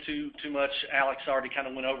points too much. Alex already kind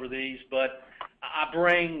of went over these, but I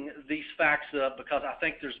bring these facts up because I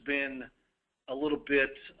think there's been a little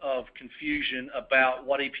bit of confusion about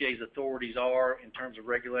what EPA's authorities are in terms of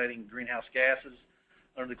regulating greenhouse gases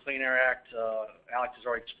under the Clean Air Act. Alex has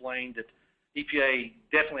already explained that EPA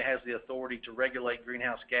definitely has the authority to regulate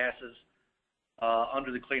greenhouse gases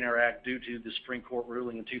under the Clean Air Act due to the Supreme Court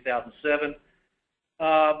ruling in 2007.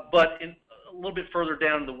 But a little bit further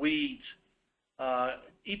down in the weeds,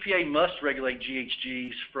 EPA must regulate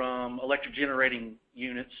GHGs from electric generating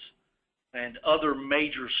units and other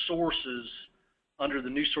major sources under the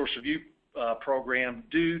new source review program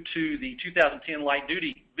due to the 2010 light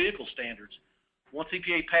duty vehicle standards. Once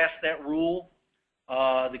EPA passed that rule,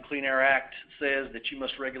 the Clean Air Act says that you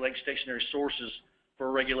must regulate stationary sources for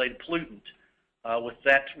a regulated pollutant. With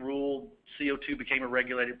that rule, CO2 became a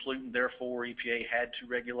regulated pollutant, therefore EPA had to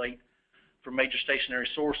regulate for major stationary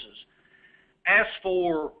sources. As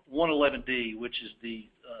for 111D, which is the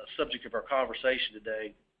subject of our conversation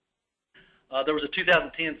today, there was a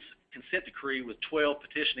 2010 consent decree with 12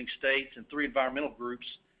 petitioning states and 3 environmental groups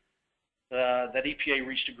that EPA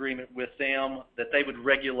reached agreement with them that they would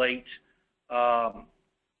regulate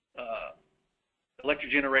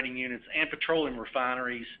electric generating units and petroleum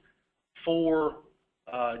refineries for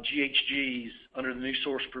GHGs under the new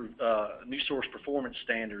source performance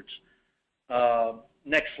standards.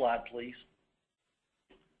 Next slide, please.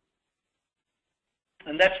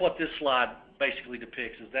 And that's what this slide basically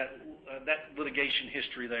depicts, is that litigation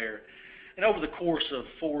history there. And over the course of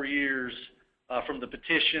 4 years, from the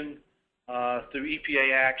petition through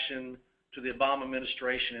EPA action to the Obama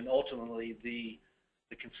administration and ultimately the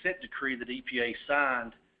consent decree that EPA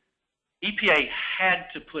signed, EPA had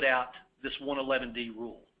to put out this 111D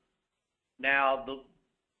rule. Now,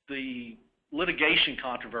 the litigation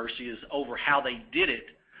controversy is over how they did it,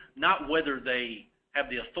 not whether they have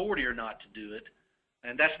the authority or not to do it.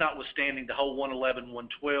 And that's notwithstanding the whole 111,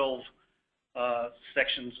 112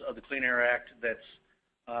 sections of the Clean Air Act that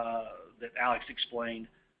Alex explained.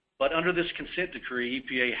 But under this consent decree,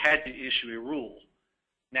 EPA had to issue a rule.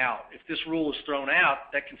 Now, if this rule is thrown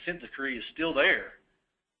out, that consent decree is still there,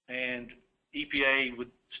 and EPA would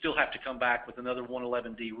still have to come back with another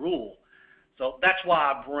 111D rule. So that's why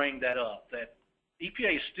I bring that up, that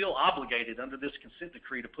EPA is still obligated under this consent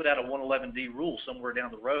decree to put out a 111D rule somewhere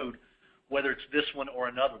down the road, whether it's this one or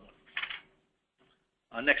another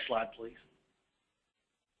one. Next slide, please.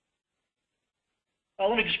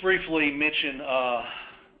 Let me just briefly mention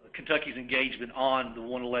Kentucky's engagement on the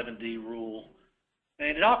 111D rule.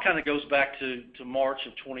 And it all kind of goes back to March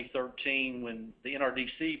of 2013 when the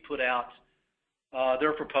NRDC put out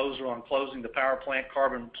their proposal on closing the power plant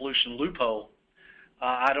carbon pollution loophole.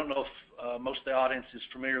 I don't know if most of the audience is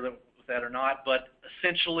familiar with that or not, but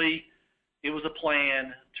essentially it was a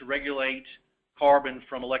plan to regulate carbon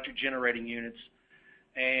from electric generating units.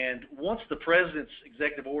 And once the President's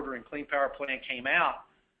executive order and Clean Power Plan came out,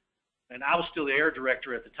 and I was still the air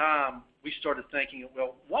director at the time, we started thinking,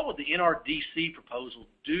 well, what would the NRDC proposal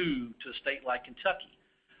do to a state like Kentucky?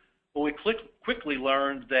 Well, we quickly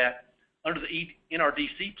learned that under the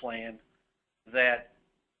NRDC plan that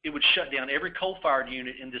it would shut down every coal-fired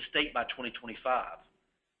unit in this state by 2025.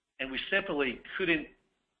 And we simply couldn't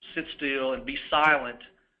sit still and be silent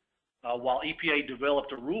while EPA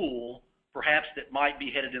developed a rule perhaps that might be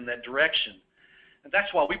headed in that direction. And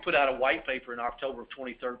that's why we put out a white paper in October of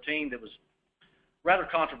 2013 that was rather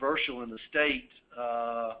controversial in the state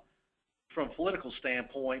from a political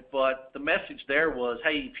standpoint, but the message there was,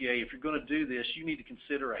 hey, EPA, if you're going to do this, you need to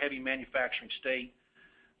consider a heavy manufacturing state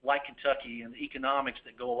like Kentucky and the economics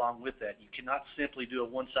that go along with that. You cannot simply do a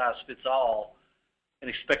one-size-fits-all and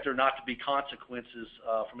expect there not to be consequences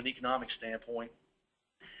from an economic standpoint.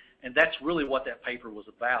 And that's really what that paper was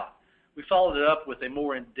about. We followed it up with a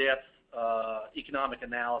more in-depth economic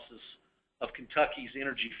analysis of Kentucky's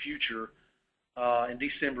energy future in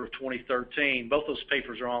December of 2013. Both those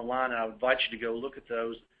papers are online, and I would invite you to go look at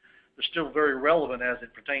those. They're still very relevant as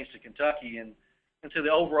it pertains to Kentucky and to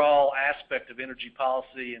the overall aspect of energy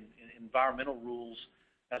policy and environmental rules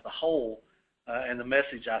as a whole. And the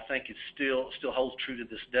message, I think, is still holds true to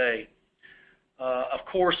this day. Of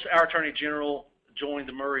course, our Attorney General joined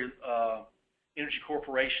the Murray Energy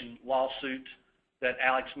Corporation lawsuit that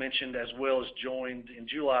Alex mentioned, as well as joined in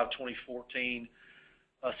July of 2014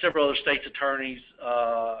 several other states' attorneys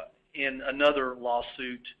in another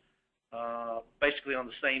lawsuit, basically on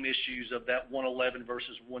the same issues of that 111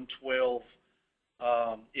 versus 112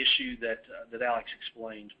 issue that Alex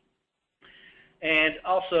explained. And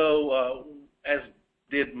also, as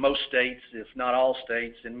did most states, if not all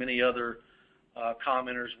states, and many other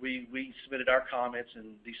commenters, we submitted our comments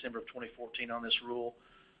in December of 2014 on this rule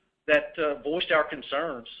that voiced our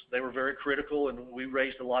concerns. They were very critical, and we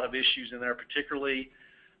raised a lot of issues in there, particularly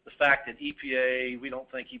the fact that we don't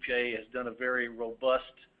think EPA has done a very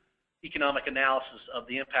robust economic analysis of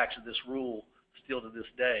the impacts of this rule still to this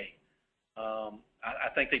day. I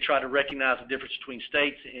think they try to recognize the difference between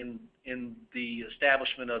states in the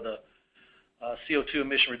establishment of the CO2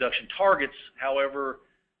 emission reduction targets. However,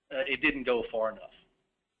 it didn't go far enough.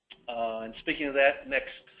 And speaking of that,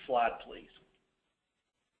 next slide, please.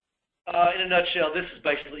 In a nutshell, this is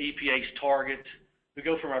basically EPA's target. We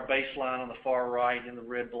go from our baseline on the far right in the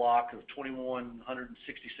red block of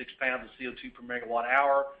 2,166 pounds of CO2 per megawatt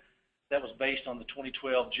hour. That was based on the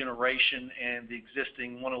 2012 generation and the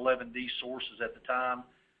existing 111D sources at the time.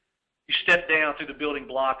 You step down through the building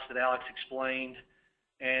blocks that Alex explained,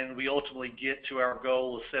 and we ultimately get to our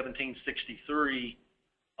goal of 1,763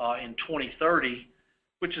 in 2030.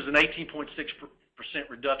 which is an 18.6%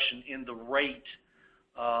 reduction in the rate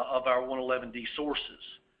of our 111D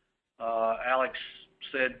sources. Alex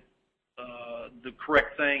said the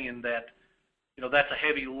correct thing in that, that's a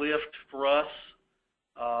heavy lift for us,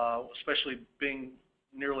 especially being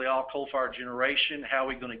nearly all coal-fired generation. How are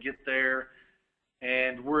we going to get there?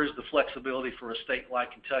 And where is the flexibility for a state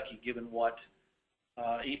like Kentucky, given what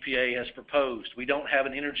EPA has proposed? We don't have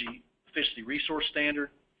an energy efficiency resource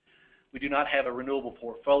standard. We do not have a renewable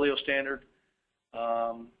portfolio standard.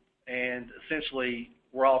 And essentially,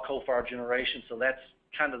 we're all coal-fired generation, so that's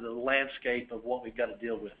kind of the landscape of what we've got to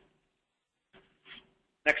deal with.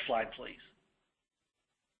 Next slide, please.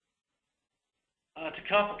 To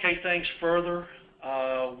complicate things further,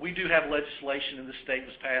 we do have legislation in the state that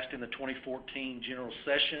was passed in the 2014 general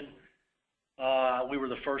session. We were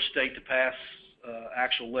the first state to pass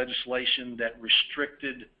actual legislation that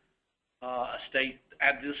restricted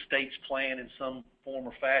this state's plan in some form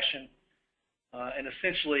or fashion. And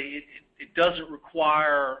essentially, it doesn't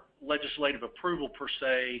require legislative approval per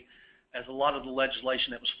se, as a lot of the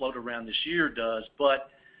legislation that was floated around this year does,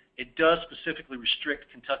 but it does specifically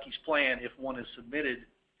restrict Kentucky's plan if one is submitted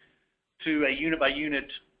to a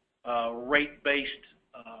unit-by-unit rate-based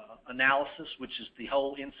analysis, which is the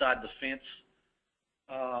whole inside the fence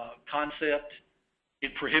concept.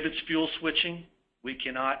 It prohibits fuel switching. We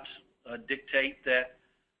cannot dictate that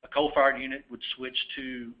a coal-fired unit would switch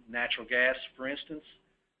to natural gas, for instance.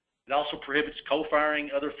 It also prohibits co-firing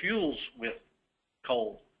other fuels with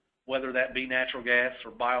coal, whether that be natural gas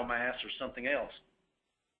or biomass or something else.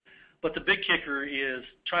 But the big kicker is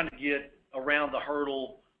trying to get around the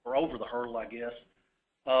hurdle, or over the hurdle, I guess,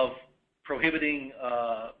 of prohibiting,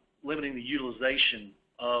 limiting the utilization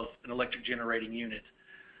of an electric generating unit.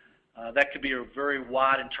 That could be a very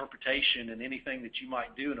wide interpretation, and anything that you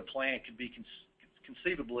might do in a plan could be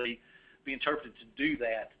conceivably be interpreted to do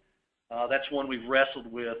that. That's one we've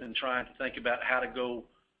wrestled with in trying to think about how to go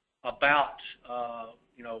about,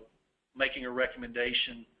 making a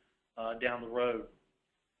recommendation down the road.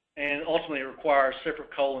 And ultimately, it requires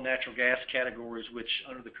separate coal and natural gas categories, which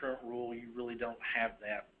under the current rule, you really don't have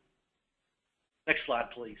that. Next slide,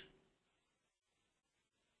 please.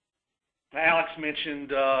 Alex mentioned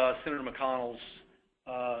Senator McConnell's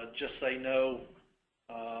Just Say No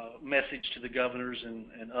message to the governors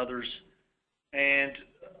and others. And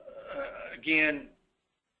again,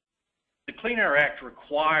 the Clean Air Act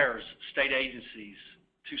requires state agencies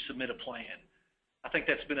to submit a plan. I think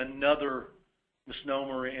that's been another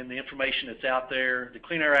misnomer in the information that's out there. The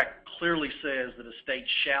Clean Air Act clearly says that a state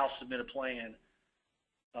shall submit a plan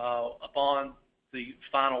upon the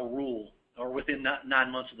final rule, or within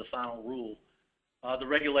 9 months of the final rule. The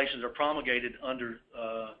regulations are promulgated under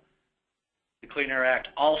the Clean Air Act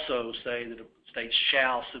also say that a state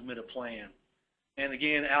shall submit a plan. And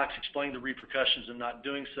again, Alex explained the repercussions of not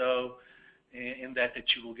doing so, in that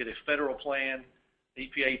you will get a federal plan. The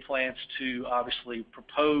EPA plans to obviously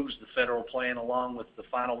propose the federal plan along with the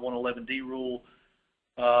final 111D rule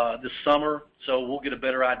this summer, so we'll get a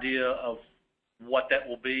better idea of what that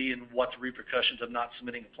will be and what the repercussions of not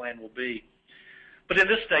submitting a plan will be. But in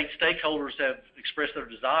this state, stakeholders have expressed their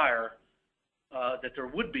desire that there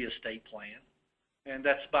would be a state plan, and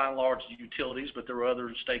that's by and large the utilities, but there are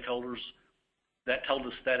other stakeholders that told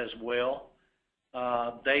us that as well.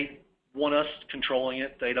 They want us controlling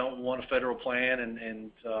it. They don't want a federal plan,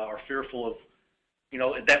 and are fearful of,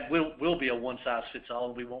 that will be a one-size-fits-all,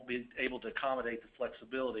 and we won't be able to accommodate the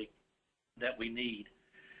flexibility that we need.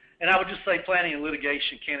 And I would just say planning and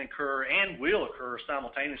litigation can occur and will occur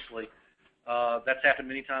simultaneously. That's happened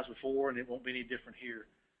many times before, and it won't be any different here.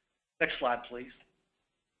 Next slide, please.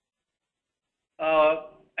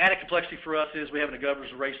 Added complexity for us is we have a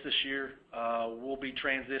governor's race this year. We'll be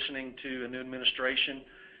transitioning to a new administration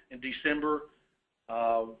in December.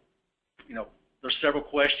 There's several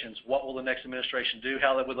questions. What will the next administration do?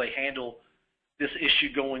 How will they handle this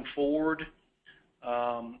issue going forward?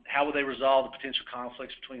 How will they resolve the potential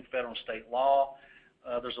conflicts between federal and state law?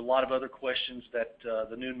 There's a lot of other questions that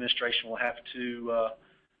the new administration will have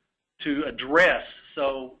to address.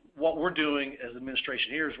 So what we're doing as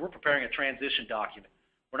administration here is we're preparing a transition document.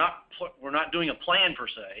 We're not doing a plan per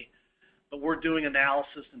se, but we're doing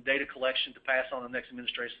analysis and data collection to pass on the next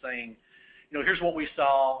administration, saying, here's what we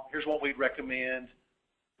saw, here's what we'd recommend.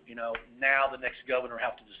 Now the next governor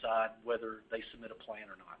have to decide whether they submit a plan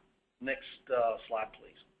or not. Next slide,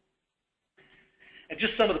 please. And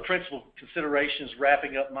just some of the principal considerations,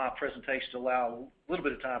 wrapping up my presentation to allow a little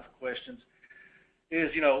bit of time for questions, is,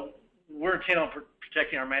 we're intent on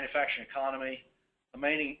protecting our manufacturing economy,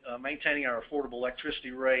 maintaining our affordable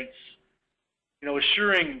electricity rates,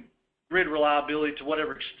 assuring grid reliability to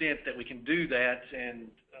whatever extent that we can do that. And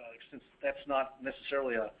since that's not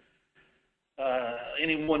necessarily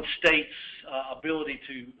any one state's ability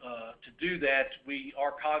to do that, we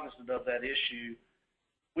are cognizant of that issue.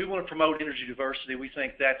 We want to promote energy diversity. We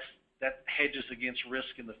think that hedges against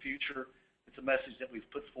risk in the future. It's a message that we've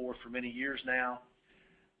put forward for many years now.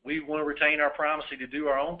 We want to retain our primacy to do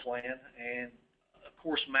our own plan and, of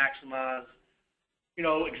course, maximize,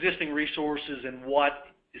 existing resources and what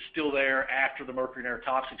is still there after the mercury and air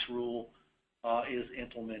toxics rule is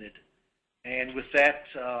implemented. And with that,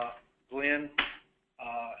 Glenn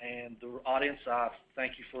and the audience, I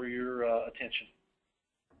thank you for your attention.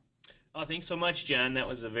 Oh, thanks so much, John. That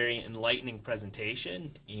was a very enlightening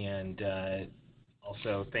presentation, and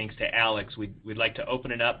also thanks to Alex. We'd like to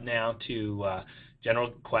open it up now to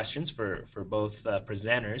general questions for both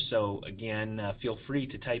presenters. So again, feel free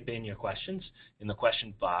to type in your questions in the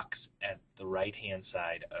question box at the right-hand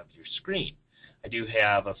side of your screen. I do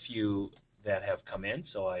have a few that have come in,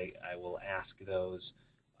 so I will ask those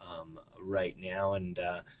right now. And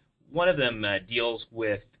one of them deals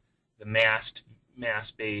with the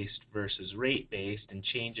mass-based versus rate-based and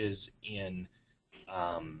changes in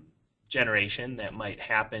generation that might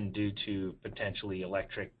happen due to potentially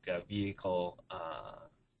electric vehicles,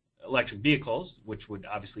 which would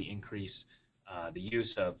obviously increase the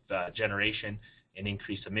use of generation and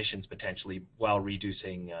increase emissions potentially while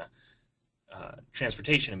reducing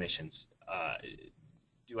transportation emissions.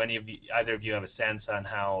 Do either of you have a sense on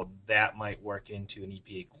how that might work into an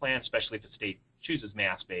EPA plan, especially if the state chooses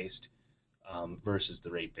mass-based versus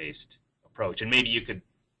the rate-based approach? And maybe you could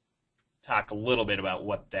talk a little bit about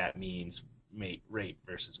what that means, rate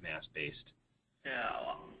versus mass-based.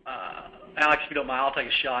 Yeah, Alex, if you don't mind, I'll take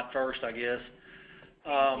a shot first, I guess.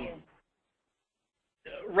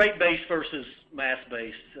 Rate-based versus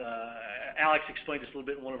mass-based. Alex explained this a little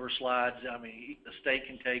bit in one of her slides. I mean, the state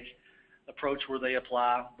can take approach where they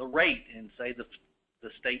apply the rate and say the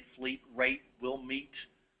state fleet rate will meet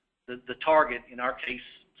the target, in our case,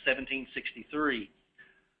 1763.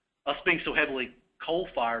 Us being so heavily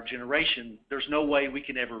coal-fired generation, there's no way we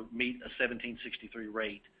can ever meet a 1763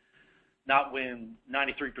 rate. Not when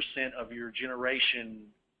 93% of your generation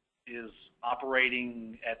is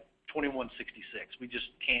operating at 2166. We just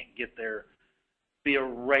can't get there via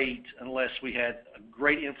rate unless we had a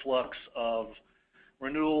great influx of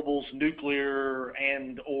renewables, nuclear,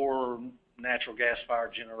 and or natural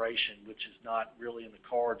gas-fired generation, which is not really in the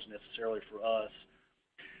cards necessarily for us.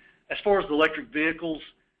 As far as the electric vehicles,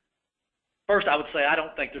 first I would say I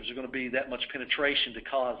don't think there's going to be that much penetration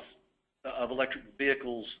of electric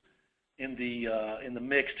vehicles in the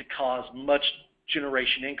mix to cause much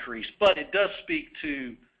generation increase, but it does speak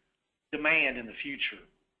to demand in the future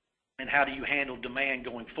and how do you handle demand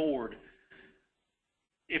going forward.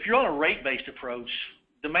 If you're on a rate-based approach,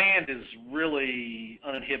 demand is really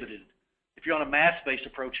uninhibited. If you're on a mass-based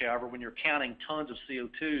approach, however, when you're counting tons of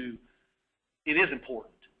CO2, it is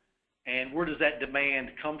important. And where does that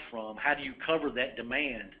demand come from? How do you cover that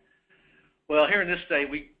demand? Well, here in this state,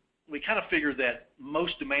 we kind of figured that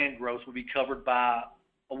most demand growth would be covered by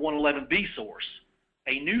a 111B source,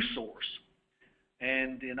 a new source.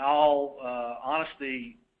 And in all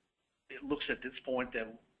honesty, it looks at this point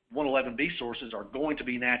that 111B sources are going to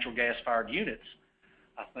be natural gas-fired units.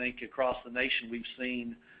 I think across the nation we've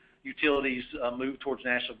seen utilities move towards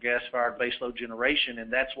natural gas-fired baseload generation,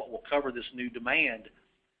 and that's what will cover this new demand.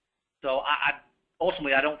 So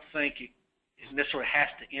ultimately, I don't think it necessarily has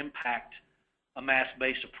to impact a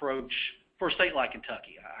mass-based approach for a state like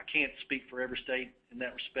Kentucky. I can't speak for every state in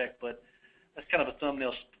that respect, but that's kind of a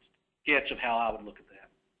thumbnail sketch of how I would look at that.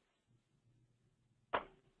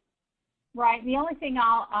 Right. The only thing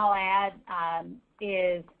I'll add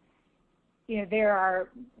is, the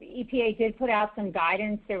EPA did put out some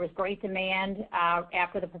guidance. There was great demand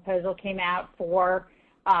after the proposal came out for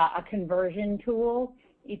a conversion tool.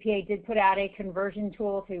 EPA did put out a conversion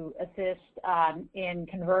tool to assist in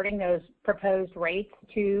converting those proposed rates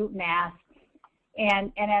to mass.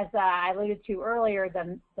 And as I alluded to earlier,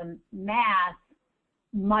 the mass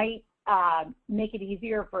might make it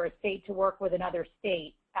easier for a state to work with another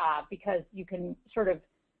state because you can sort of,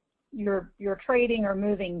 you're trading or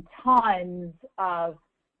moving tons of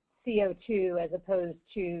CO2 as opposed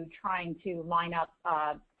to trying to line up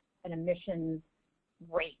an emissions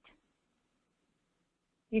rate.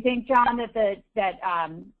 Do you think, John, that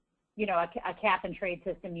a cap and trade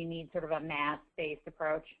system, you need sort of a mass-based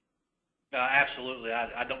approach? Absolutely.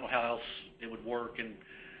 I don't know how else it would work,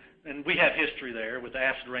 and we have history there with the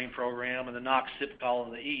acid rain program and the NOx SIP call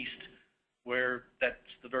in the east, where that's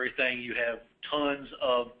the very thing. You have tons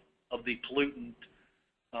of the pollutant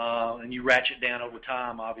and you ratchet down over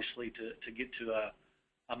time, obviously, to get to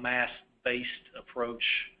a mass-based approach.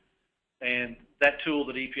 And that tool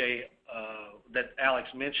that EPA, that Alex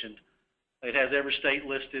mentioned, it has every state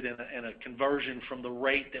listed and a conversion from the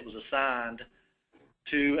rate that was assigned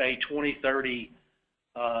to a 2030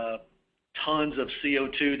 tons of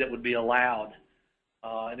CO2 that would be allowed.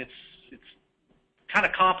 And it's kind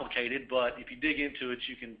of complicated, but if you dig into it,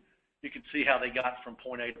 you can see how they got from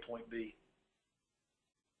point A to point B.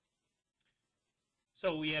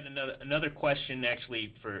 So we had another question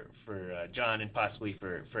actually for John and possibly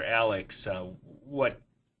for Alex. What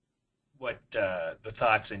the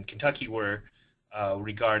thoughts in Kentucky were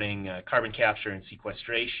regarding carbon capture and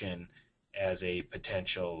sequestration as a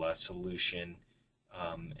potential solution,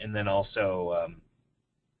 and then also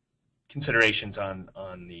considerations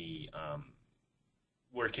on the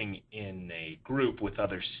working in a group with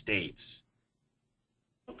other states.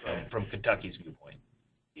 Okay. From Kentucky's viewpoint.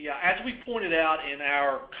 Yeah, as we pointed out in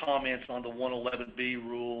our comments on the 111B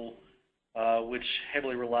rule, which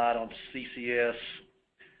heavily relied on CCS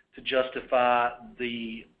to justify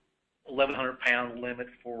the 1,100-pound limit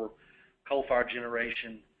for coal-fired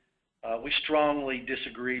generation, we strongly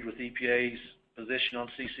disagreed with EPA's position on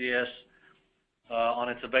CCS, on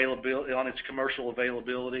its availability, on its commercial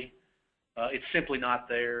availability. It's simply not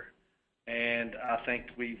there. And I think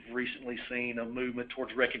we've recently seen a movement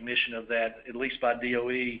towards recognition of that, at least by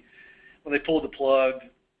DOE, when they pulled the plug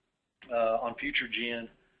on FutureGen.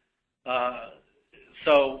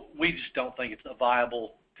 So we just don't think it's a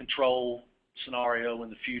viable control scenario in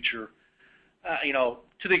the future. You know,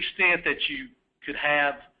 to the extent that you could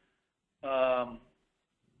have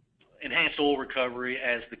enhanced oil recovery,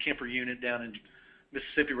 as the Kemper unit down in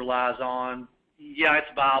Mississippi relies on, yeah, it's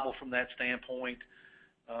viable from that standpoint.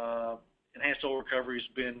 Enhanced oil recovery has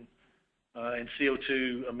been, and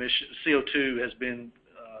CO2 emission, CO2 has been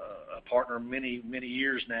a partner many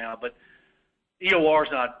years now, but EOR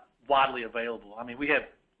is not widely available. I mean, we have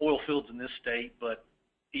oil fields in this state, but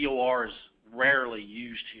EOR is rarely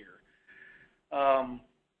used here.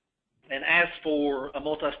 And as for a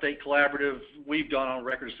multi-state collaborative, we've gone on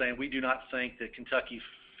record as saying we do not think that Kentucky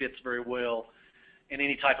fits very well in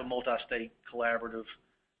any type of multi-state collaborative.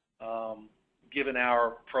 Given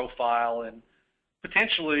our profile and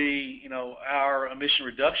potentially, you know, our emission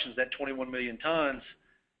reductions, that 21 million tons,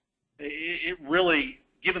 it really,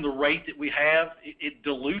 given the rate that we have, it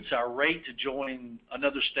dilutes our rate to join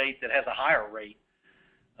another state that has a higher rate.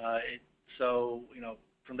 So, you know,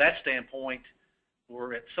 from that standpoint,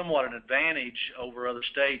 we're at somewhat an advantage over other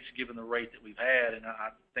states given the rate that we've had, and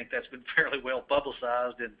I think that's been fairly well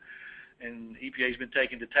publicized, and EPA's been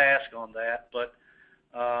taken to task on that. But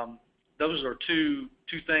those are two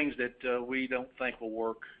things that we don't think will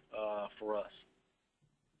work for us.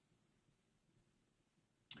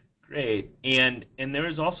 Great, and there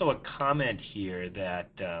is also a comment here that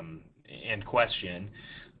and question.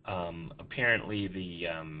 Apparently, the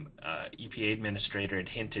EPA administrator had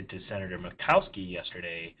hinted to Senator Murkowski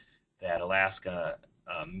yesterday that Alaska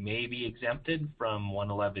may be exempted from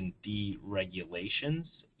 111D regulations,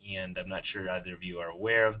 and I'm not sure either of you are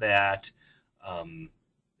aware of that.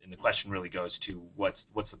 And the question really goes to what's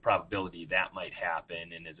the probability that might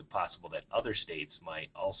happen, and is it possible that other states might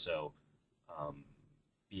also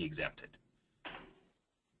be exempted?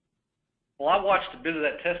 Well, I watched a bit of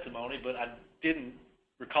that testimony, but I didn't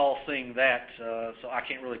recall seeing that, so I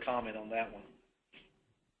can't really comment on that one.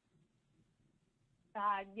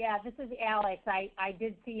 Yeah, this is Alex. I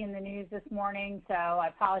did see in the news this morning, so I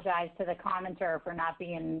apologize to the commenter for not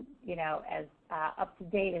being, you know, as up to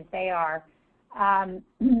date as they are. I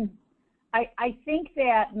think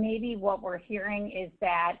that maybe what we're hearing is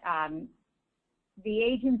that the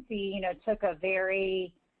agency, you know, took a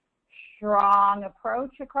very strong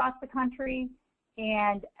approach across the country,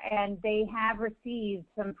 and they have received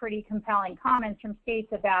some pretty compelling comments from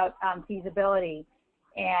states about feasibility,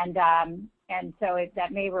 and so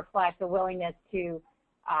that may reflect a willingness to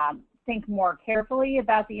think more carefully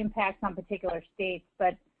about the impacts on particular states,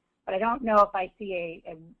 but I don't know if I see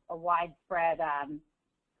a widespread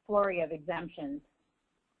flurry of exemptions.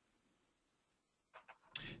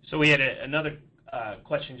 So we had another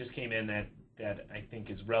question just came in that I think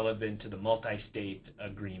is relevant to the multi-state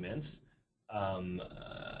agreements.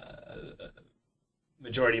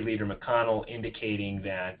 Majority Leader McConnell indicating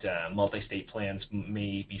that multi-state plans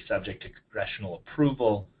may be subject to congressional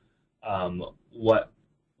approval. What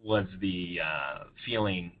was the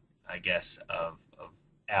feeling, I guess,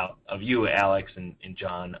 of you, Alex, and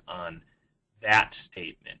John, on that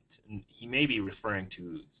statement? And he may be referring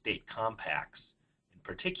to state compacts in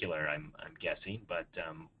particular, I'm guessing, but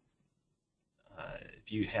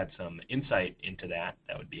if you had some insight into that,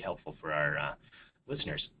 that would be helpful for our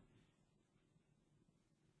listeners.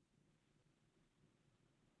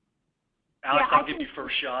 Alex, I'll give you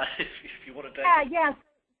first shot if you want to take it. Yes.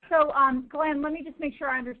 So, Glenn, let me just make sure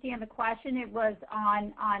I understand the question. It was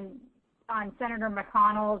on Senator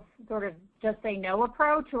McConnell's sort of just say no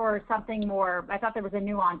approach, or something more. I thought there was a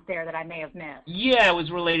nuance there that I may have missed. Yeah, it was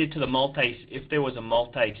related to the if there was a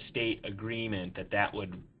multi-state agreement, that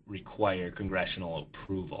would require congressional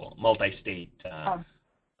approval, multi-state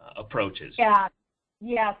approaches.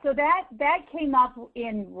 Yeah. So that came up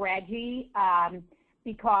in RGGI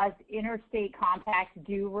because interstate compacts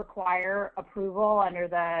do require approval under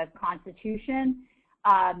the Constitution.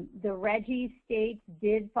 The RGGI states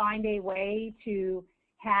did find a way to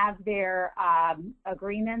have their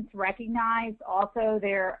agreements recognized. Also,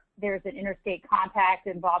 there's an interstate compact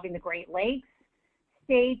involving the Great Lakes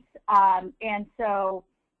states, and so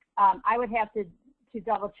I would have to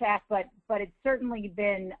double check, but it's certainly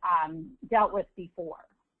been dealt with before.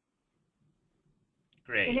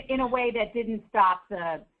 Great. In a way that didn't stop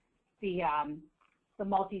the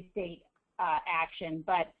multi-state action,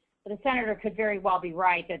 but the senator could very well be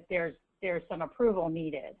right that there's some approval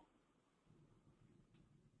needed.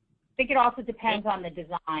 I think it also depends on the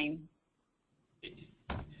design.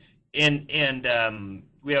 And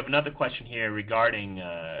we have another question here regarding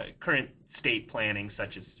current state planning,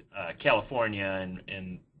 such as California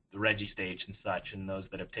and the RGGI states and such, and those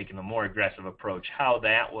that have taken a more aggressive approach, how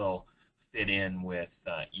that will fit in with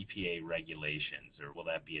EPA regulations, or will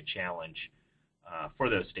that be a challenge for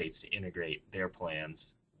those states to integrate their plans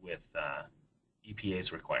with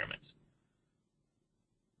EPA's requirements?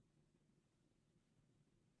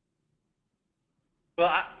 Well,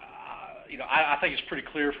 I think it's pretty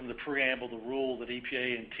clear from the preamble, the rule, that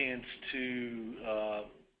EPA intends to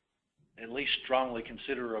at least strongly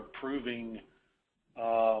consider approving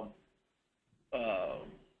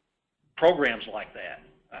programs like that.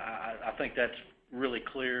 I think that's really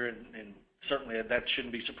clear, and certainly that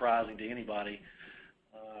shouldn't be surprising to anybody,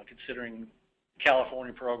 considering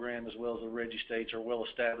California program as well as the RGGI states are well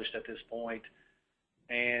established at this point,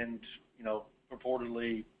 and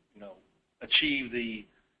purportedly achieve the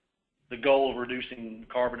goal of reducing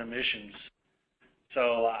carbon emissions.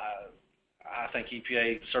 So I think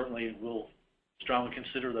EPA certainly will strongly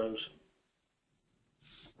consider those.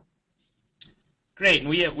 Great, and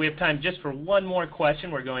we have time just for one more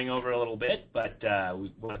question. We're going over a little bit, but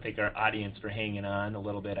we want to thank our audience for hanging on a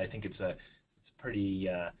little bit. I think it's a pretty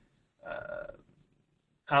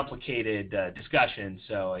complicated discussion,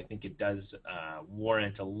 so I think it does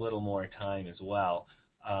warrant a little more time as well.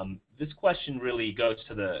 This question really goes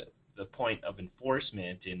to the point of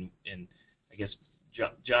enforcement, and I guess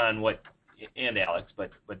John, and Alex,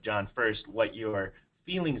 but John first, what your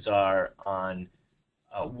feelings are on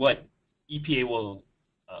what EPA will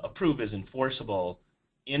approve as enforceable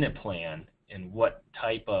in a plan, and what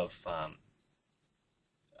type of,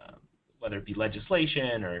 whether it be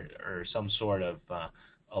legislation or some sort of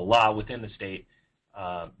a law within the state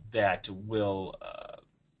that will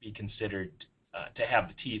be considered to have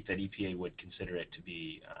the teeth that EPA would consider it to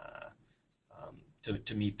be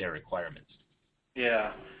to meet their requirements.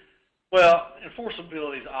 Yeah. Well,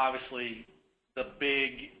 enforceability is obviously the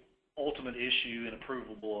big ultimate issue in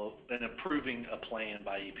approving a plan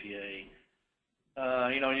by EPA.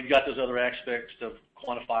 You've got those other aspects of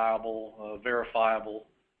quantifiable, verifiable,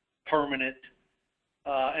 permanent,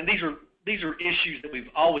 and these are issues that we've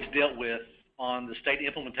always dealt with on the state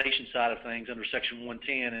implementation side of things under Section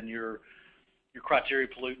 110 and your criteria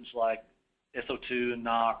pollutants like SO2 and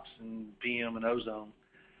NOx and PM and ozone.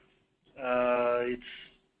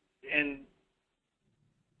 And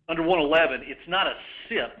under 111, it's not a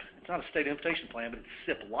SIP. It's not a state implementation plan, but it's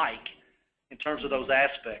SIP-like in terms of those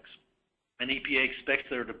aspects. And EPA expects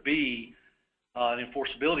there to be an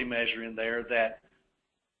enforceability measure in there that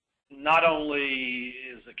not only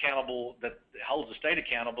is accountable, that holds the state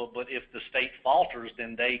accountable, but if the state falters,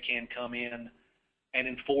 then they can come in and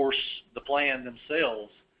enforce the plan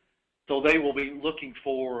themselves. So they will be looking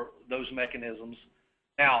for those mechanisms.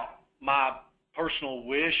 Now, my personal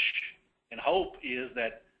wish and hope is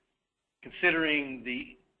that, considering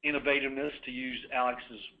the innovativeness, to use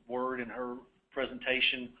Alex's word in her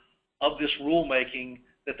presentation, of this rulemaking,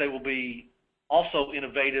 that they will be also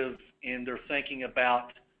innovative in their thinking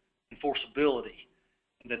about enforceability,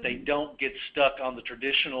 and that they don't get stuck on the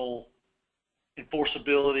traditional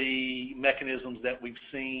enforceability mechanisms that we've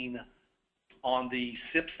seen on the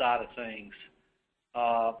SIP side of things.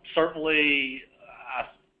 Certainly,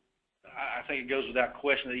 I think it goes without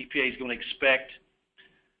question that EPA is going to expect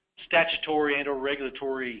statutory and or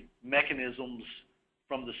regulatory mechanisms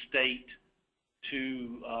from the state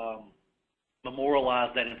to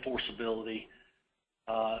memorialize that enforceability.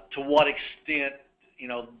 To what extent,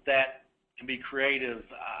 that can be creative,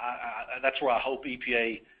 that's where I hope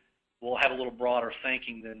EPA will have a little broader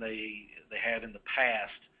thinking than they have in the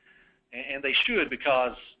past. And they should,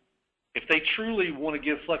 because if they truly want to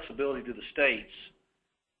give flexibility to the states,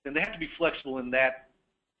 then they have to be flexible in that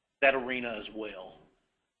arena as well.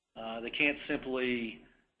 They can't simply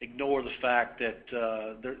ignore the fact that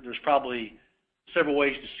there's probably several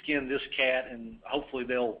ways to skin this cat, and hopefully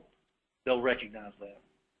they'll recognize that.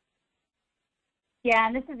 Yeah,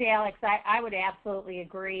 and this is Alex. I would absolutely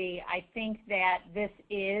agree. I think that this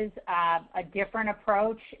is a different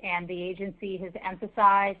approach, and the agency has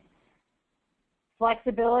emphasized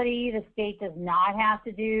flexibility. The state does not have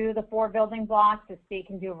to do the 4 building blocks. The state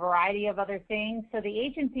can do a variety of other things. So the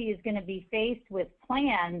agency is going to be faced with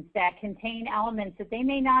plans that contain elements that they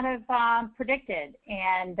may not have predicted,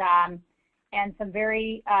 and some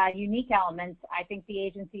very unique elements. I think the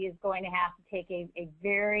agency is going to have to take a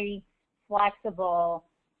very flexible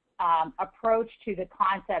approach to the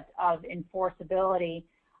concept of enforceability.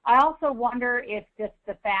 I also wonder if just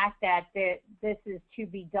the fact that this is to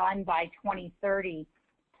be done by 2030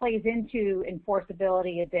 plays into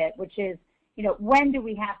enforceability a bit, which is, when do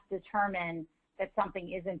we have to determine that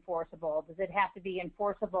something is enforceable? Does it have to be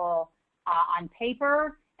enforceable on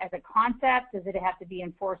paper as a concept? Does it have to be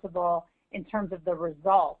enforceable in terms of the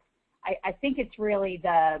result? I think it's really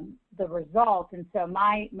the result, and so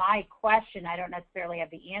my question, I don't necessarily have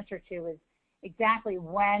the answer to, is exactly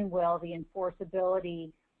when will the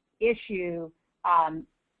enforceability issue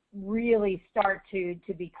really start to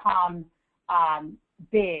become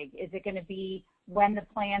big? Is it going to be when the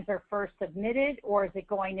plans are first submitted, or is it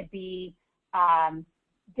going to be down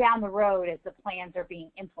the road as the plans are being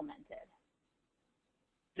implemented?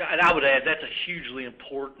 Yeah, and I would add that's a hugely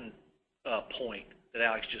important point that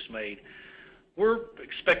Alex just made. We're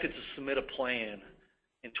expected to submit a plan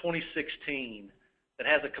in 2016 that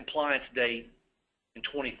has a compliance date in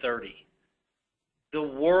 2030. The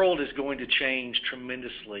world is going to change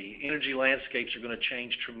tremendously. Energy landscapes are going to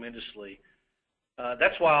change tremendously.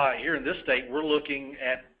 That's why here in this state we're looking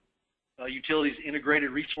at utilities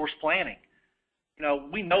integrated resource planning.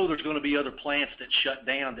 We know there's going to be other plants that shut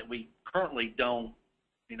down that we currently don't,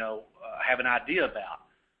 have an idea about.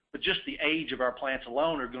 But just the age of our plants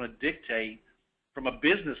alone are going to dictate, from a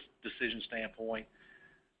business decision standpoint,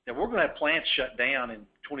 that we're going to have plants shut down in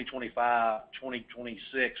 2025,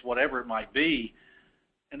 2026, whatever it might be.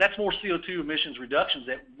 And that's more CO2 emissions reductions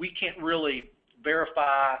that we can't really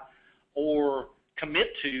verify or commit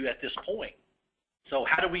to at this point. So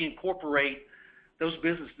how do we incorporate those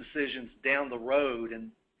business decisions down the road?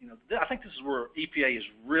 And I think this is where EPA has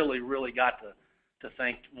really, really got to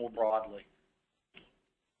think more broadly.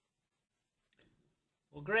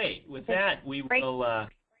 Well, great. With that, we will.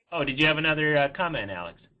 Oh, did you have another comment,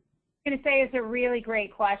 Alex? I was going to say it's a really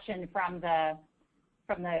great question from the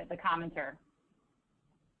commenter.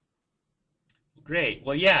 Great.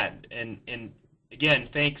 Well, yeah, and again,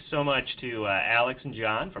 thanks so much to Alex and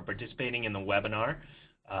John for participating in the webinar.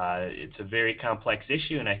 It's a very complex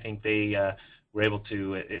issue, and I think they were able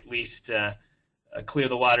to at least clear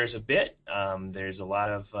the waters a bit. There's a lot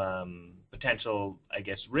of potential,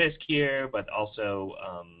 risk here, but also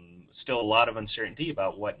still a lot of uncertainty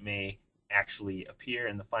about what may actually appear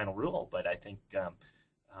in the final rule. But I think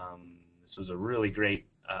this was a really great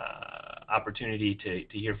opportunity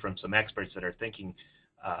to hear from some experts that are thinking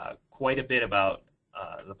quite a bit about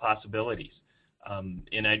the possibilities.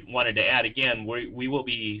 And I wanted to add again, we will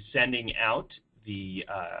be sending out the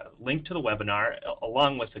link to the webinar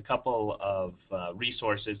along with a couple of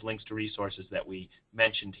links to resources that we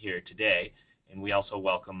mentioned here today. And we also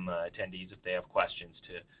welcome attendees, if they have questions,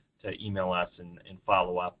 to email us and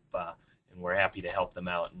follow up. And we're happy to help them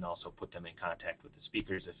out and also put them in contact with the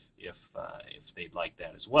speakers if they'd like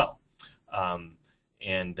that as well.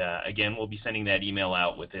 Again, we'll be sending that email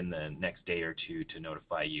out within the next day or two to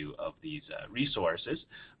notify you of these resources.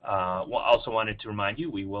 We also wanted to remind you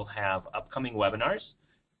we will have upcoming webinars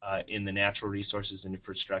in the Natural Resources and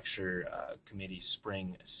Infrastructure Committee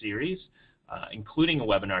Spring Series, including a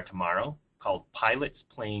webinar tomorrow called Pilots,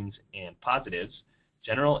 Planes, and Positives,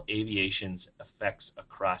 General Aviation's Effects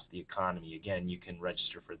Across the Economy. Again, you can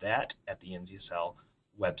register for that at the NZSL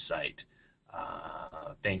website.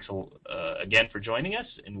 Thanks again for joining us,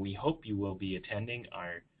 and we hope you will be attending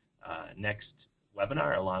our next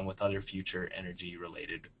webinar along with other future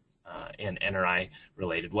energy-related and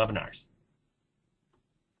NRI-related webinars.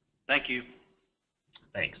 Thank you.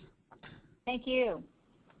 Thanks. Thank you.